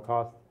marginal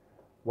cost.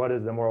 What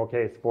is the moral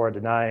case for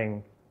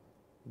denying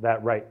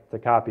that right to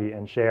copy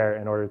and share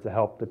in order to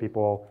help the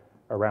people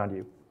around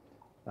you?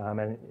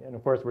 And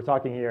of course, we're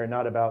talking here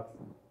not about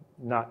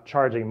not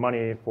charging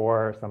money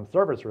for some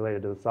service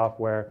related to the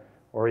software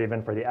or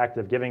even for the act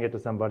of giving it to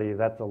somebody.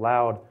 That's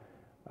allowed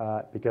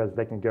because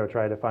they can go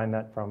try to find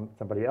that from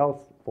somebody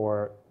else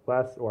for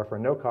less or for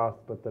no cost.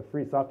 But the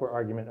free software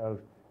argument of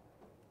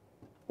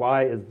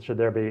why should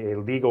there be a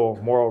legal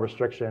moral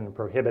restriction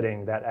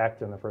prohibiting that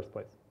act in the first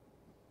place?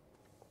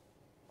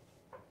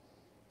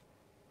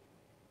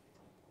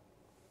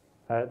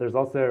 There's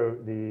also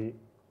the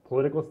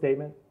political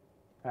statement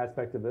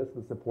aspect of this,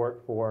 the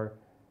support for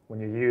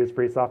when you use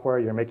free software,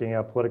 you're making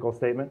a political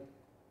statement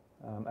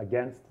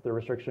against the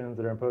restrictions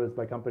that are imposed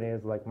by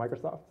companies like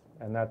Microsoft.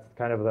 And that's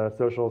kind of the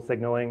social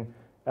signaling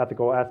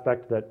ethical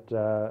aspect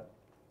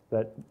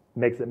that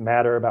makes it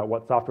matter about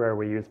what software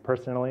we use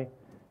personally,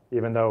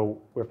 even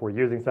though if we're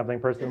using something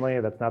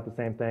personally, that's not the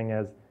same thing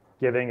as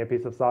giving a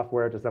piece of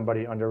software to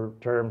somebody under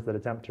terms that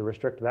attempt to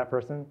restrict that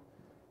person.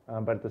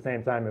 But at the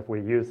same time, if we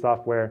use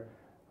software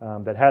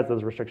that has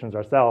those restrictions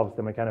ourselves,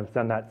 then we kind of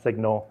send that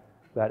signal,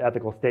 that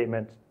ethical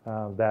statement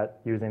that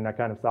using that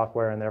kind of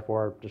software and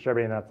therefore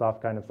distributing that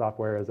kind of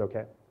software is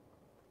okay.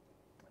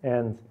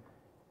 And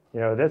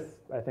this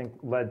I think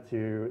led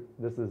to,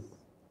 this is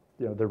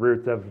the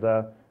roots of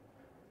the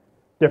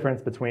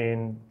difference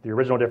between, the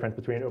original difference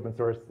between open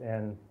source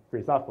and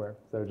free software.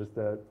 So just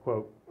a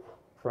quote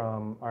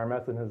from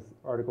RMS in his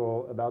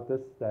article about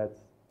this,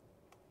 that's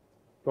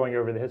going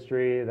over the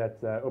history that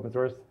open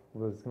source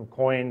was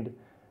coined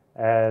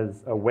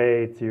as a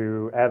way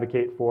to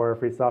advocate for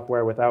free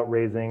software without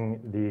raising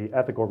the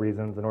ethical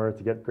reasons in order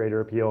to get greater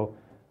appeal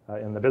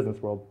in the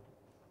business world.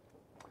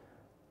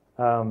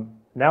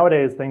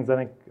 Nowadays, things I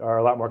think are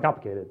a lot more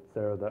complicated.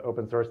 So the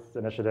open source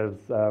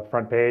initiative's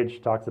front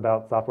page talks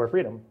about software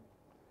freedom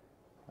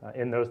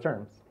in those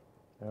terms.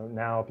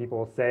 Now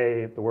people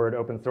say the word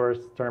open source,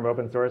 term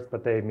open source,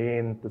 but they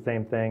mean the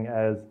same thing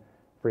as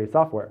free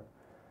software.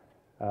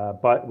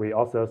 But we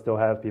also still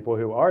have people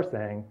who are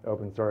saying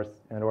open source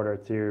in order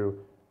to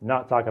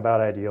not talk about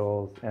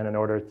ideals and in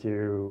order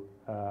to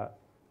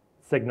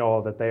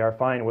signal that they are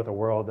fine with a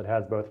world that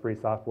has both free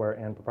software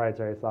and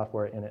proprietary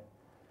software in it.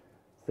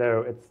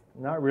 So it's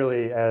not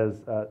really as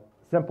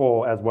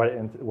simple as what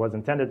it was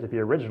intended to be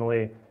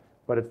originally,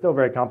 but it's still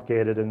very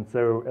complicated. And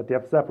so at the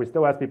FSF, we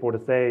still ask people to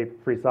say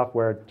free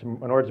software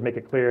in order to make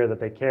it clear that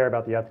they care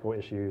about the ethical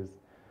issues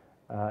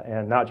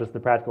and not just the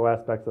practical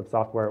aspects of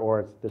software or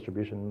its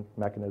distribution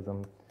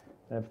mechanism.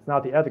 And if it's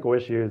not the ethical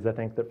issues, I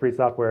think that free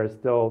software is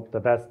still the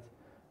best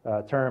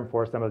term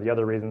for some of the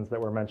other reasons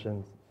that were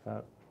mentioned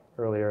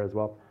earlier as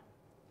well.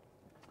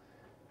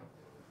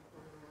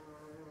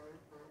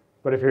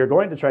 But if you're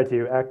going to try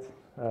to act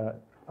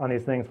on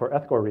these things for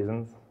ethical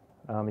reasons,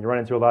 you run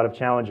into a lot of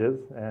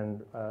challenges,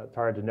 and it's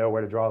hard to know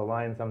where to draw the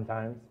line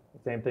sometimes.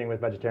 Same thing with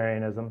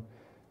vegetarianism.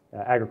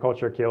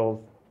 Agriculture kills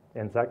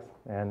insects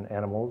and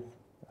animals.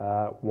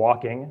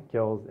 Walking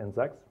kills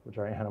insects, which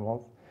are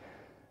animals.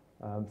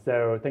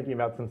 So thinking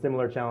about some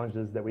similar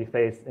challenges that we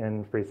face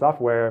in free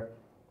software,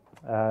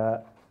 I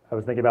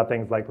was thinking about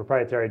things like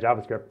proprietary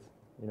JavaScript.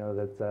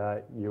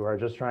 That you are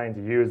just trying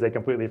to use a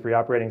completely free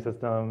operating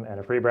system and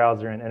a free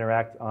browser and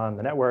interact on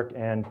the network,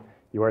 and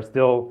you are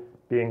still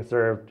being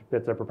served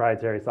bits of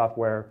proprietary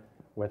software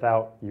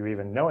without you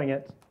even knowing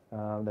it.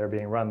 They're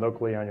being run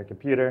locally on your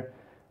computer,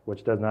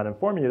 which does not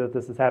inform you that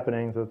this is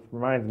happening. So it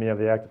reminds me of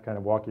the act of kind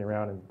of walking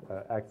around and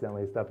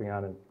accidentally stepping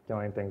on and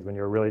killing things when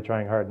you're really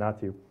trying hard not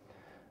to.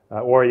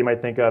 Or you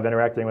might think of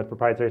interacting with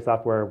proprietary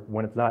software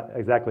when it's not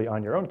exactly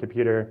on your own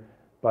computer,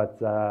 but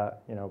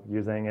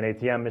using an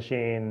ATM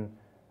machine,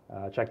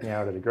 checking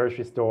out at a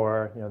grocery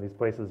store, these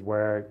places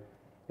where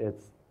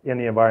it's in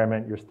the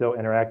environment, you're still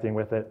interacting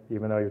with it,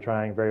 even though you're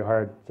trying very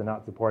hard to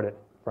not support it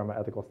from an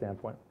ethical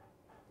standpoint.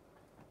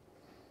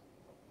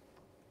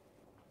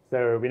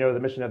 So we know the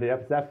mission of the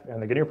FSF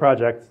and the GNU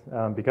project,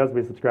 because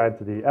we subscribe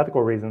to the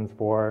ethical reasons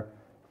for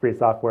free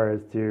software,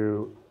 is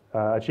to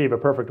achieve a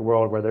perfect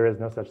world where there is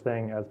no such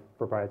thing as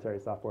proprietary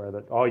software,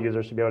 that all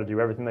users should be able to do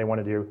everything they want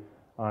to do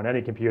on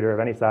any computer of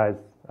any size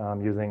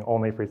using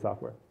only free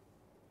software.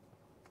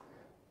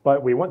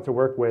 But we want to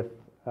work with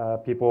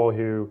people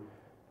who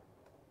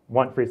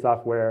want free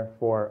software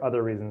for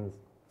other reasons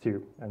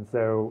too. And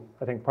so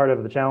I think part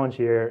of the challenge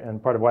here,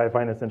 and part of why I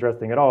find this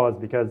interesting at all, is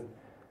because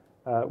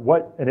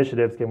what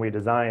initiatives can we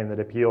design that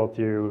appeal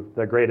to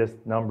the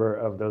greatest number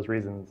of those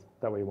reasons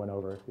that we went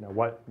over?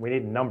 We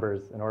need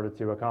numbers in order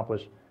to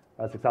accomplish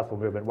a successful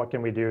movement. What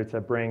can we do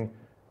to bring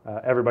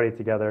everybody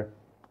together?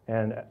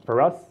 And for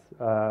us,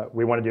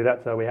 we want to do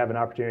that so we have an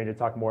opportunity to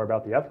talk more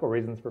about the ethical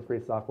reasons for free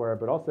software,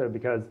 but also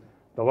because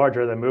the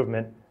larger the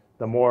movement,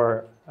 the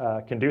more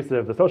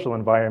conducive the social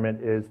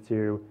environment is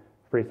to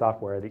free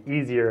software, the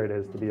easier it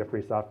is to be a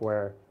free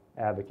software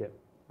advocate,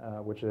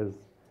 which is,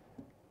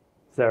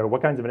 so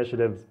what kinds of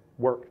initiatives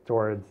work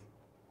towards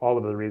all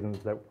of the reasons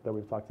that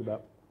we've talked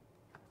about?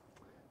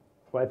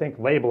 Well, I think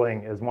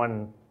labeling is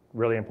one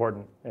really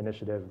important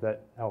initiative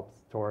that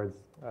helps towards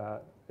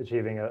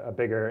achieving a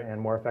bigger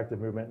and more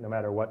effective movement no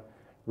matter what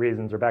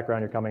reasons or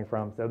background you're coming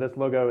from. So this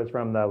logo is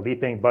from the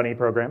Leaping Bunny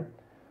program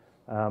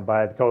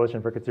by the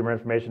Coalition for Consumer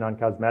Information on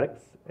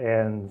Cosmetics.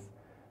 And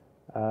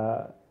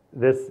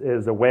this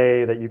is a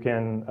way that you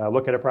can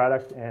look at a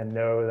product and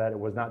know that it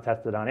was not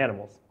tested on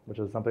animals, which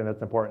is something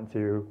that's important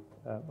to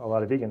a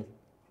lot of vegans.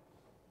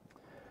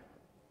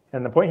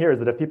 And the point here is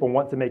that if people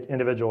want to make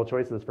individual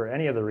choices for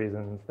any of the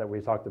reasons that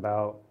we talked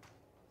about,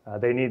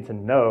 they need to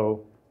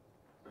know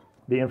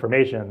the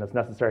information that's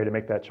necessary to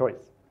make that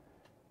choice,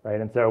 right?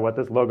 And so what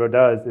this logo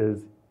does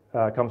is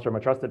comes from a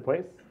trusted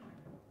place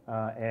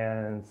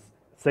and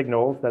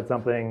signals that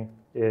something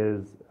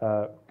is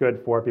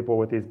good for people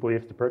with these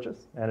beliefs to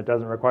purchase, and it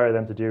doesn't require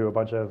them to do a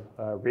bunch of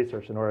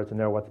research in order to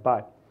know what to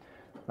buy.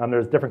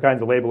 There's different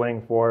kinds of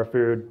labeling for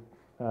food,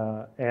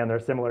 and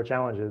there's similar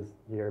challenges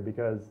here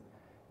because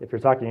if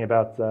you're talking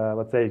about,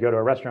 let's say you go to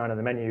a restaurant and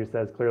the menu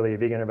says clearly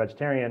vegan or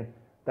vegetarian,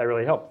 that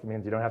really helps. It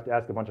means you don't have to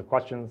ask a bunch of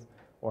questions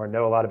or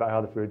know a lot about how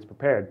the food's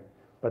prepared.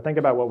 But think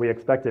about what we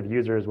expect of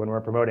users when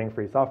we're promoting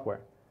free software.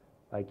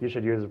 Like, you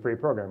should use a free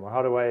program. Well,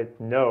 how do I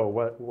know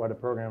what a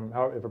program,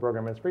 if a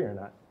program is free or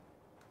not?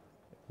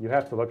 You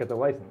have to look at the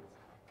license.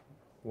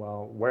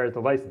 Well, where's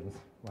the license?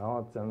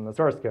 Well, it's in the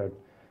source code.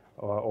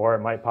 Or it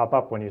might pop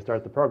up when you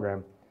start the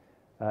program.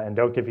 And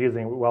don't confuse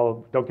it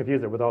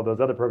with all those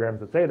other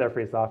programs that say they're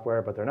free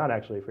software, but they're not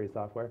actually free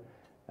software.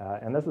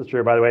 And this is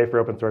true, by the way, for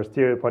open source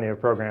too. Plenty of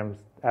programs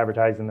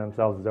advertising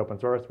themselves as open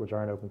source, which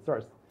aren't open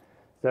source.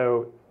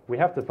 So we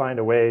have to find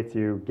a way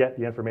to get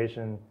the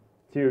information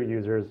to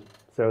users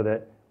so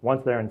that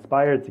once they're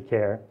inspired to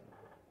care,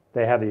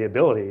 they have the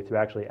ability to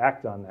actually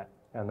act on that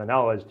and the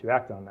knowledge to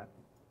act on that.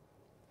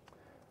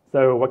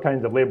 So what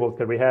kinds of labels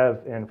could we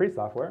have in free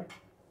software?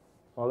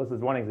 Well, this is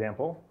one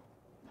example.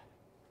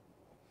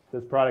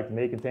 This product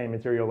may contain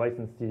material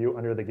licensed to you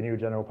under the GNU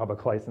General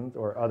Public License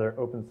or other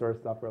open source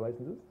software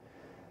licenses.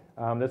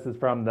 This is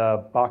from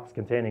the box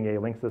containing a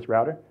Linksys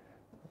router.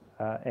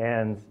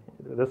 And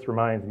this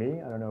reminds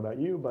me, I don't know about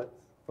you, but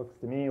looks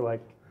to me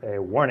like a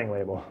warning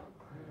label.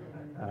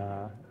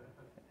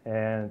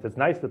 And it's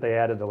nice that they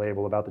added the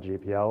label about the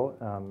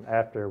GPL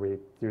after we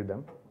sued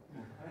them.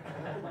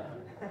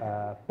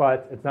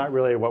 But it's not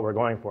really what we're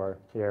going for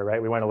here,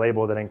 right? We want a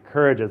label that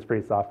encourages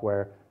free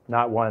software,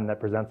 not one that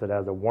presents it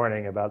as a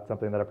warning about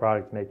something that a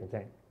product may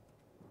contain.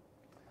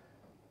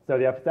 So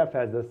the FSF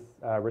has this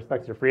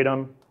Respect Your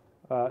Freedom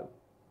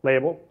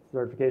label,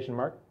 certification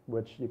mark,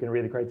 which you can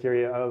read the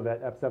criteria of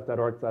at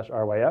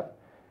fsf.org/RYF.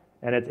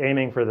 And it's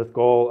aiming for this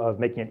goal of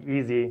making it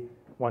easy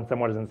when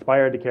someone is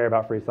inspired to care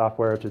about free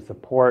software to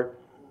support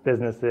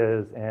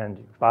businesses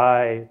and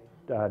buy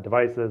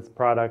devices,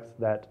 products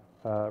that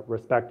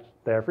respect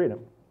their freedom.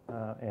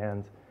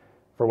 And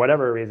for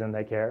whatever reason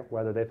they care,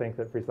 whether they think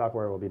that free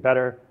software will be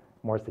better,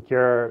 more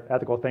secure,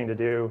 ethical thing to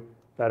do,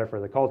 better for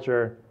the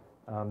culture,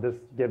 this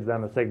gives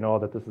them a signal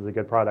that this is a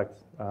good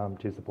product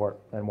to support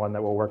and one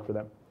that will work for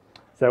them.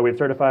 So we've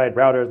certified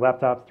routers,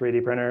 laptops,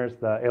 3D printers.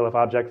 The ALIF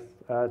objects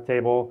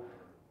table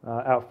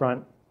out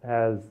front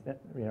has,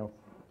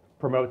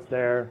 promotes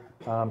their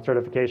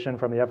certification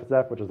from the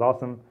FSF, which is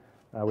awesome.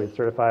 We've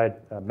certified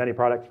many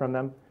products from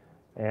them.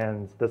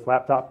 And this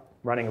laptop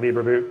running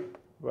LibreBoot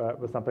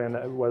was something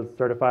that was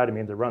certified. It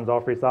means it runs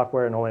all free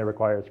software and only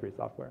requires free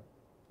software.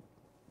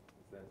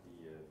 Is that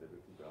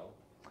the Debconf?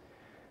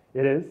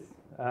 It is.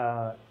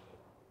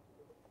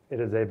 It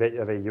is a bit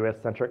of a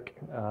US-centric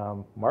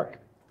mark,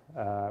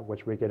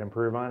 which we could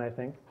improve on, I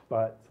think.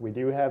 But we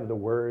do have the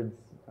words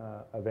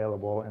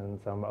available in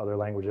some other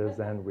languages,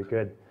 and we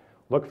could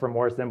look for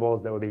more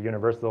symbols that would be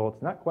universal.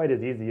 It's not quite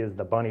as easy as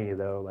the bunny,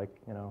 though. Like,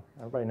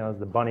 everybody knows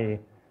the bunny.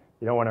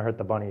 You don't want to hurt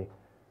the bunny.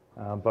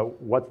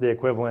 But what's the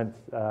equivalent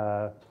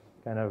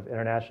kind of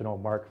international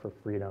mark for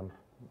freedom?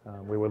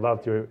 We would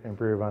love to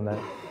improve on that.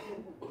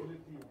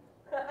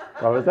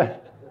 What was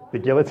that? The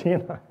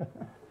guillotine?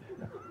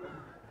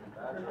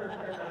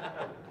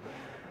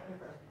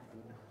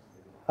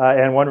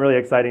 And one really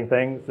exciting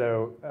thing,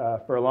 so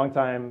for a long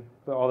time,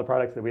 for all the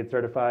products that we had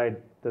certified,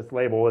 this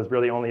label was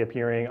really only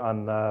appearing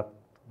on the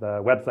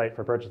website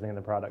for purchasing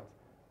the product,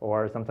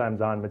 or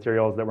sometimes on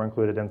materials that were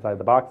included inside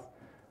the box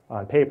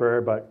on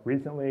paper. But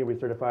recently we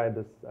certified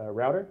this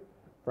router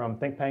from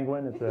Think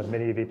Penguin. It's a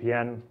mini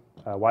VPN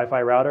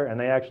Wi-Fi router, and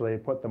they actually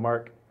put the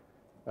mark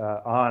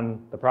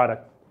on the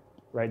product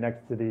right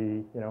next to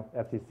the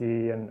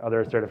FCC and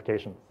other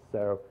certifications.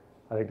 So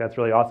I think that's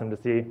really awesome to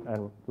see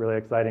and really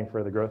exciting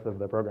for the growth of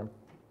the program.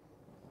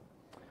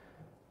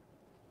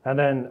 And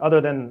then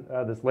other than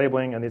this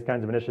labeling and these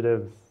kinds of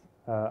initiatives,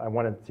 I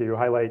wanted to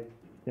highlight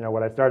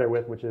what I started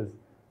with, which is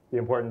the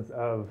importance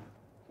of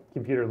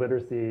computer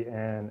literacy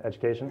and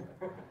education.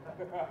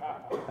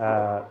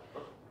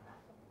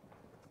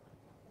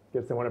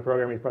 Give someone a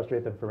program, you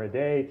frustrate them for a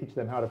day. Teach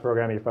them how to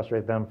program, you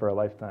frustrate them for a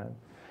lifetime.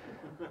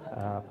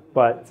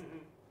 But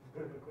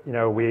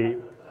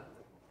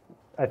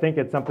I think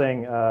it's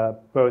something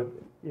both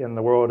in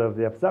the world of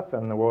the FSF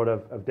and the world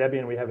of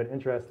Debian, we have an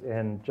interest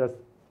in just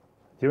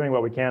doing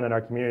what we can in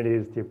our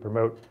communities to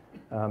promote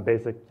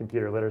basic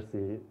computer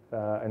literacy.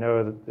 I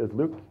know, is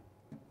Luke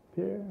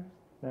here?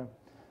 No.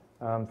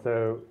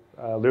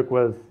 Luke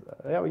was,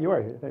 yeah, you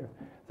are here. There.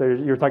 So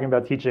you were talking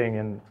about teaching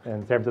in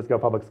San Francisco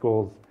public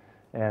schools,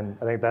 and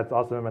I think that's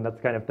awesome, and that's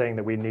the kind of thing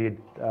that we need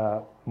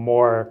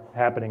more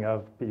happening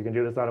of. You can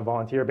do this on a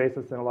volunteer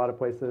basis in a lot of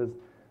places,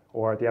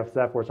 or at the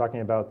FSF, we're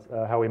talking about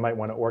how we might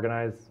want to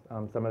organize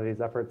some of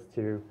these efforts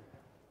to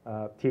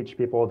teach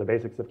people the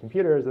basics of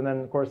computers, and then,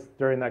 of course,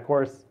 during that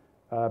course,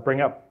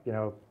 bring up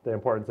the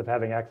importance of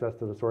having access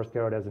to the source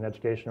code as an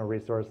educational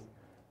resource,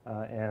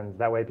 and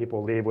that way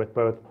people leave with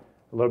both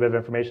a little bit of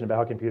information about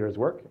how computers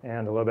work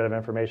and a little bit of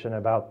information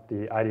about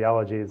the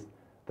ideologies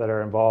that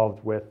are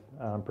involved with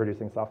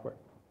producing software.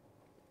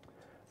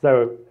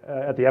 So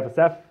at the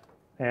FSF,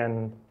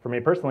 and for me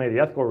personally, the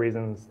ethical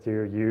reasons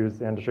to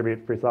use and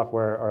distribute free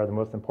software are the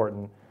most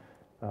important.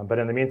 But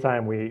in the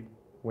meantime, we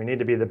need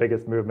to be the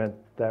biggest movement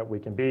that we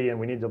can be, and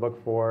we need to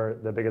look for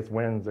the biggest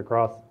wins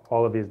across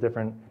all of these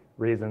different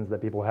reasons that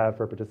people have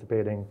for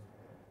participating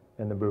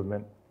in the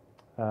movement.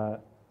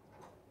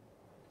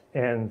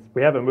 And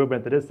we have a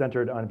movement that is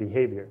centered on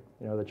behavior,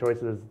 the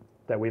choices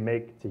that we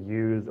make to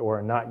use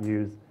or not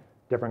use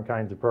different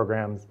kinds of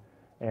programs,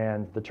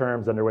 and the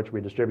terms under which we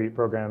distribute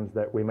programs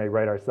that we may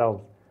write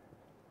ourselves.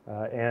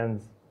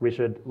 And we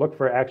should look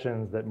for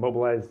actions that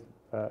mobilize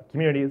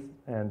communities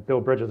and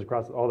build bridges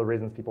across all the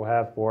reasons people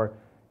have for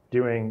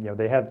doing,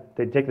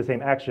 they take the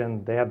same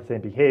action, they have the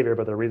same behavior,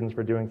 but their reasons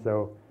for doing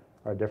so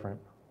are different.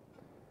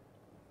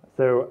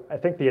 So I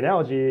think the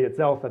analogy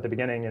itself at the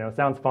beginning,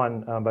 sounds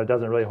fun, but it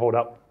doesn't really hold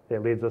up.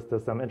 It leads us to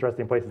some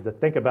interesting places to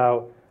think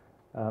about,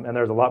 and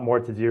there's a lot more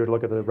to do to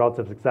look at the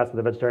relative success of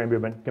the vegetarian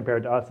movement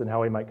compared to us and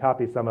how we might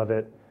copy some of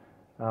it.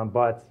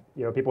 But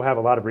people have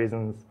a lot of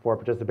reasons for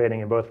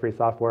participating in both free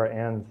software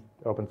and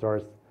open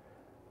source,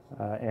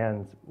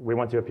 and we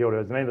want to appeal to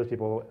as many of those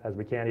people as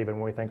we can, even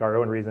when we think our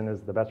own reason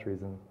is the best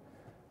reason.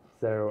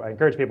 So I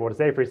encourage people to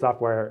say free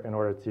software in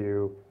order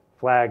to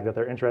flag that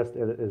their interest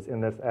is in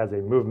this as a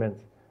movement,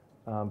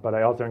 but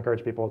I also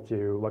encourage people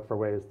to look for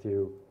ways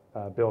to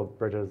build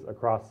bridges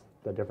across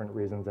the different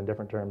reasons and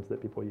different terms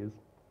that people use.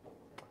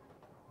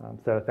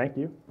 So thank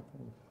you.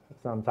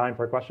 Some time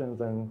for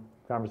questions and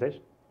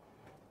conversation.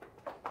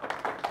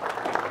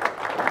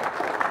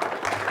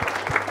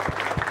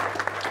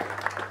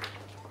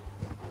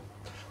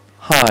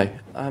 Hi,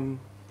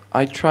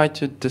 I try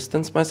to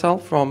distance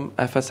myself from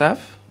FSF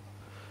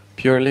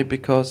purely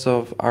because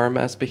of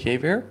RMS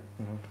behavior,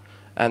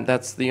 and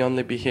that's the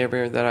only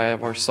behavior that I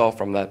ever saw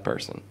from that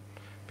person,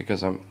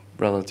 because I'm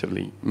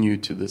relatively new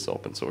to this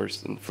open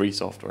source and free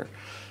software.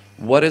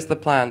 What is the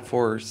plan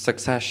for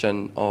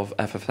succession of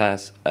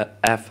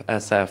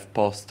FSF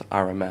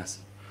post-RMS?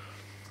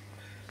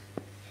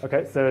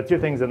 Okay, so two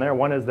things in there.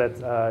 One is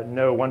that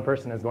no one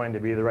person is going to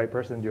be the right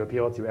person to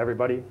appeal to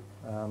everybody.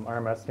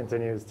 RMS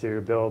continues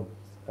to build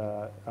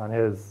on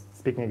his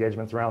speaking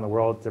engagements around the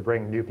world to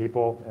bring new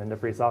people into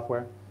free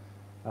software.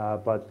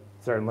 But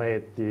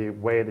certainly the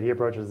way that he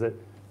approaches it,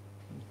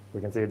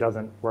 we can see it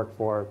doesn't work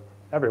for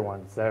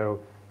everyone.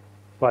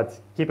 But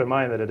keep in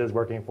mind that it is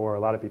working for a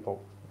lot of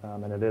people,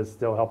 and it is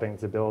still helping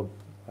to build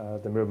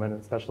the movement,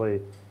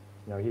 especially,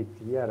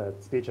 he had a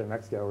speech in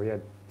Mexico where he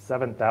had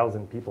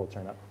 7,000 people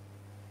turn up.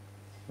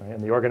 Right?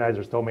 And the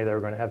organizers told me they were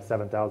going to have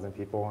 7,000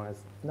 people, and I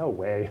said, no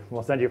way,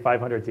 we'll send you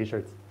 500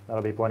 t-shirts,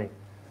 that'll be plenty.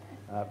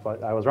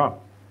 But I was wrong.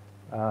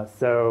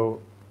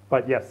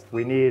 But yes,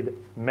 we need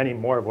many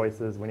more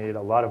voices, we need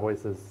a lot of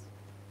voices.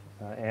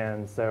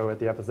 And so at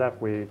the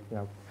FSF,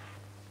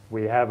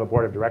 we have a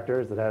board of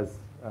directors that has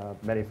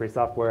many free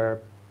software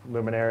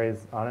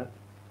luminaries on it,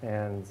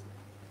 and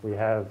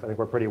I think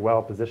we're pretty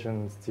well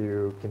positioned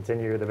to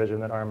continue the vision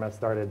that RMS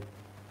started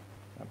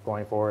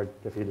going forward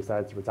if he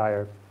decides to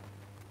retire.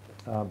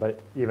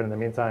 But even in the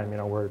meantime,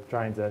 we're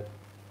trying to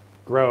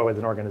grow as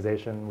an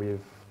organization.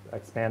 We've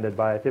expanded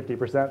by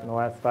 50% in the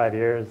last 5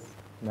 years.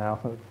 Now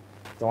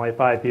it's only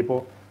 5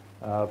 people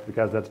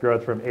because that's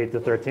growth from 8 to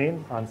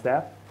 13 on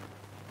staff.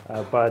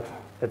 But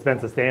it's been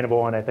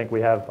sustainable, and I think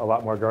we have a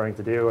lot more growing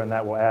to do, and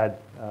that will add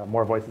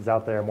more voices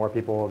out there, more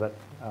people that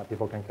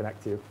people can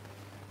connect to.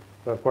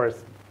 So of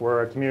course,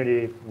 we're a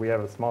community. We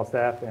have a small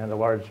staff and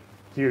a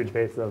huge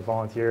base of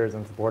volunteers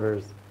and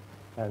supporters,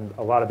 and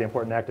a lot of the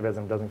important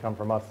activism doesn't come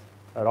from us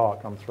at all.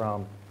 It comes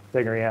from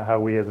figuring out how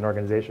we as an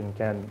organization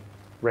can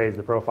raise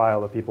the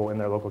profile of people in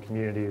their local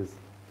communities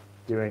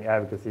doing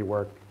advocacy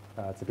work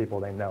to people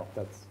they know.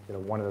 That's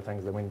one of the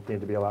things that we need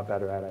to be a lot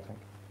better at, I think.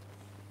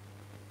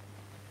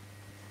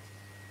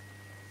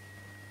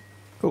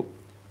 Cool.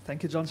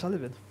 Thank you, John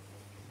Sullivan.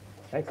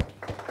 Thanks.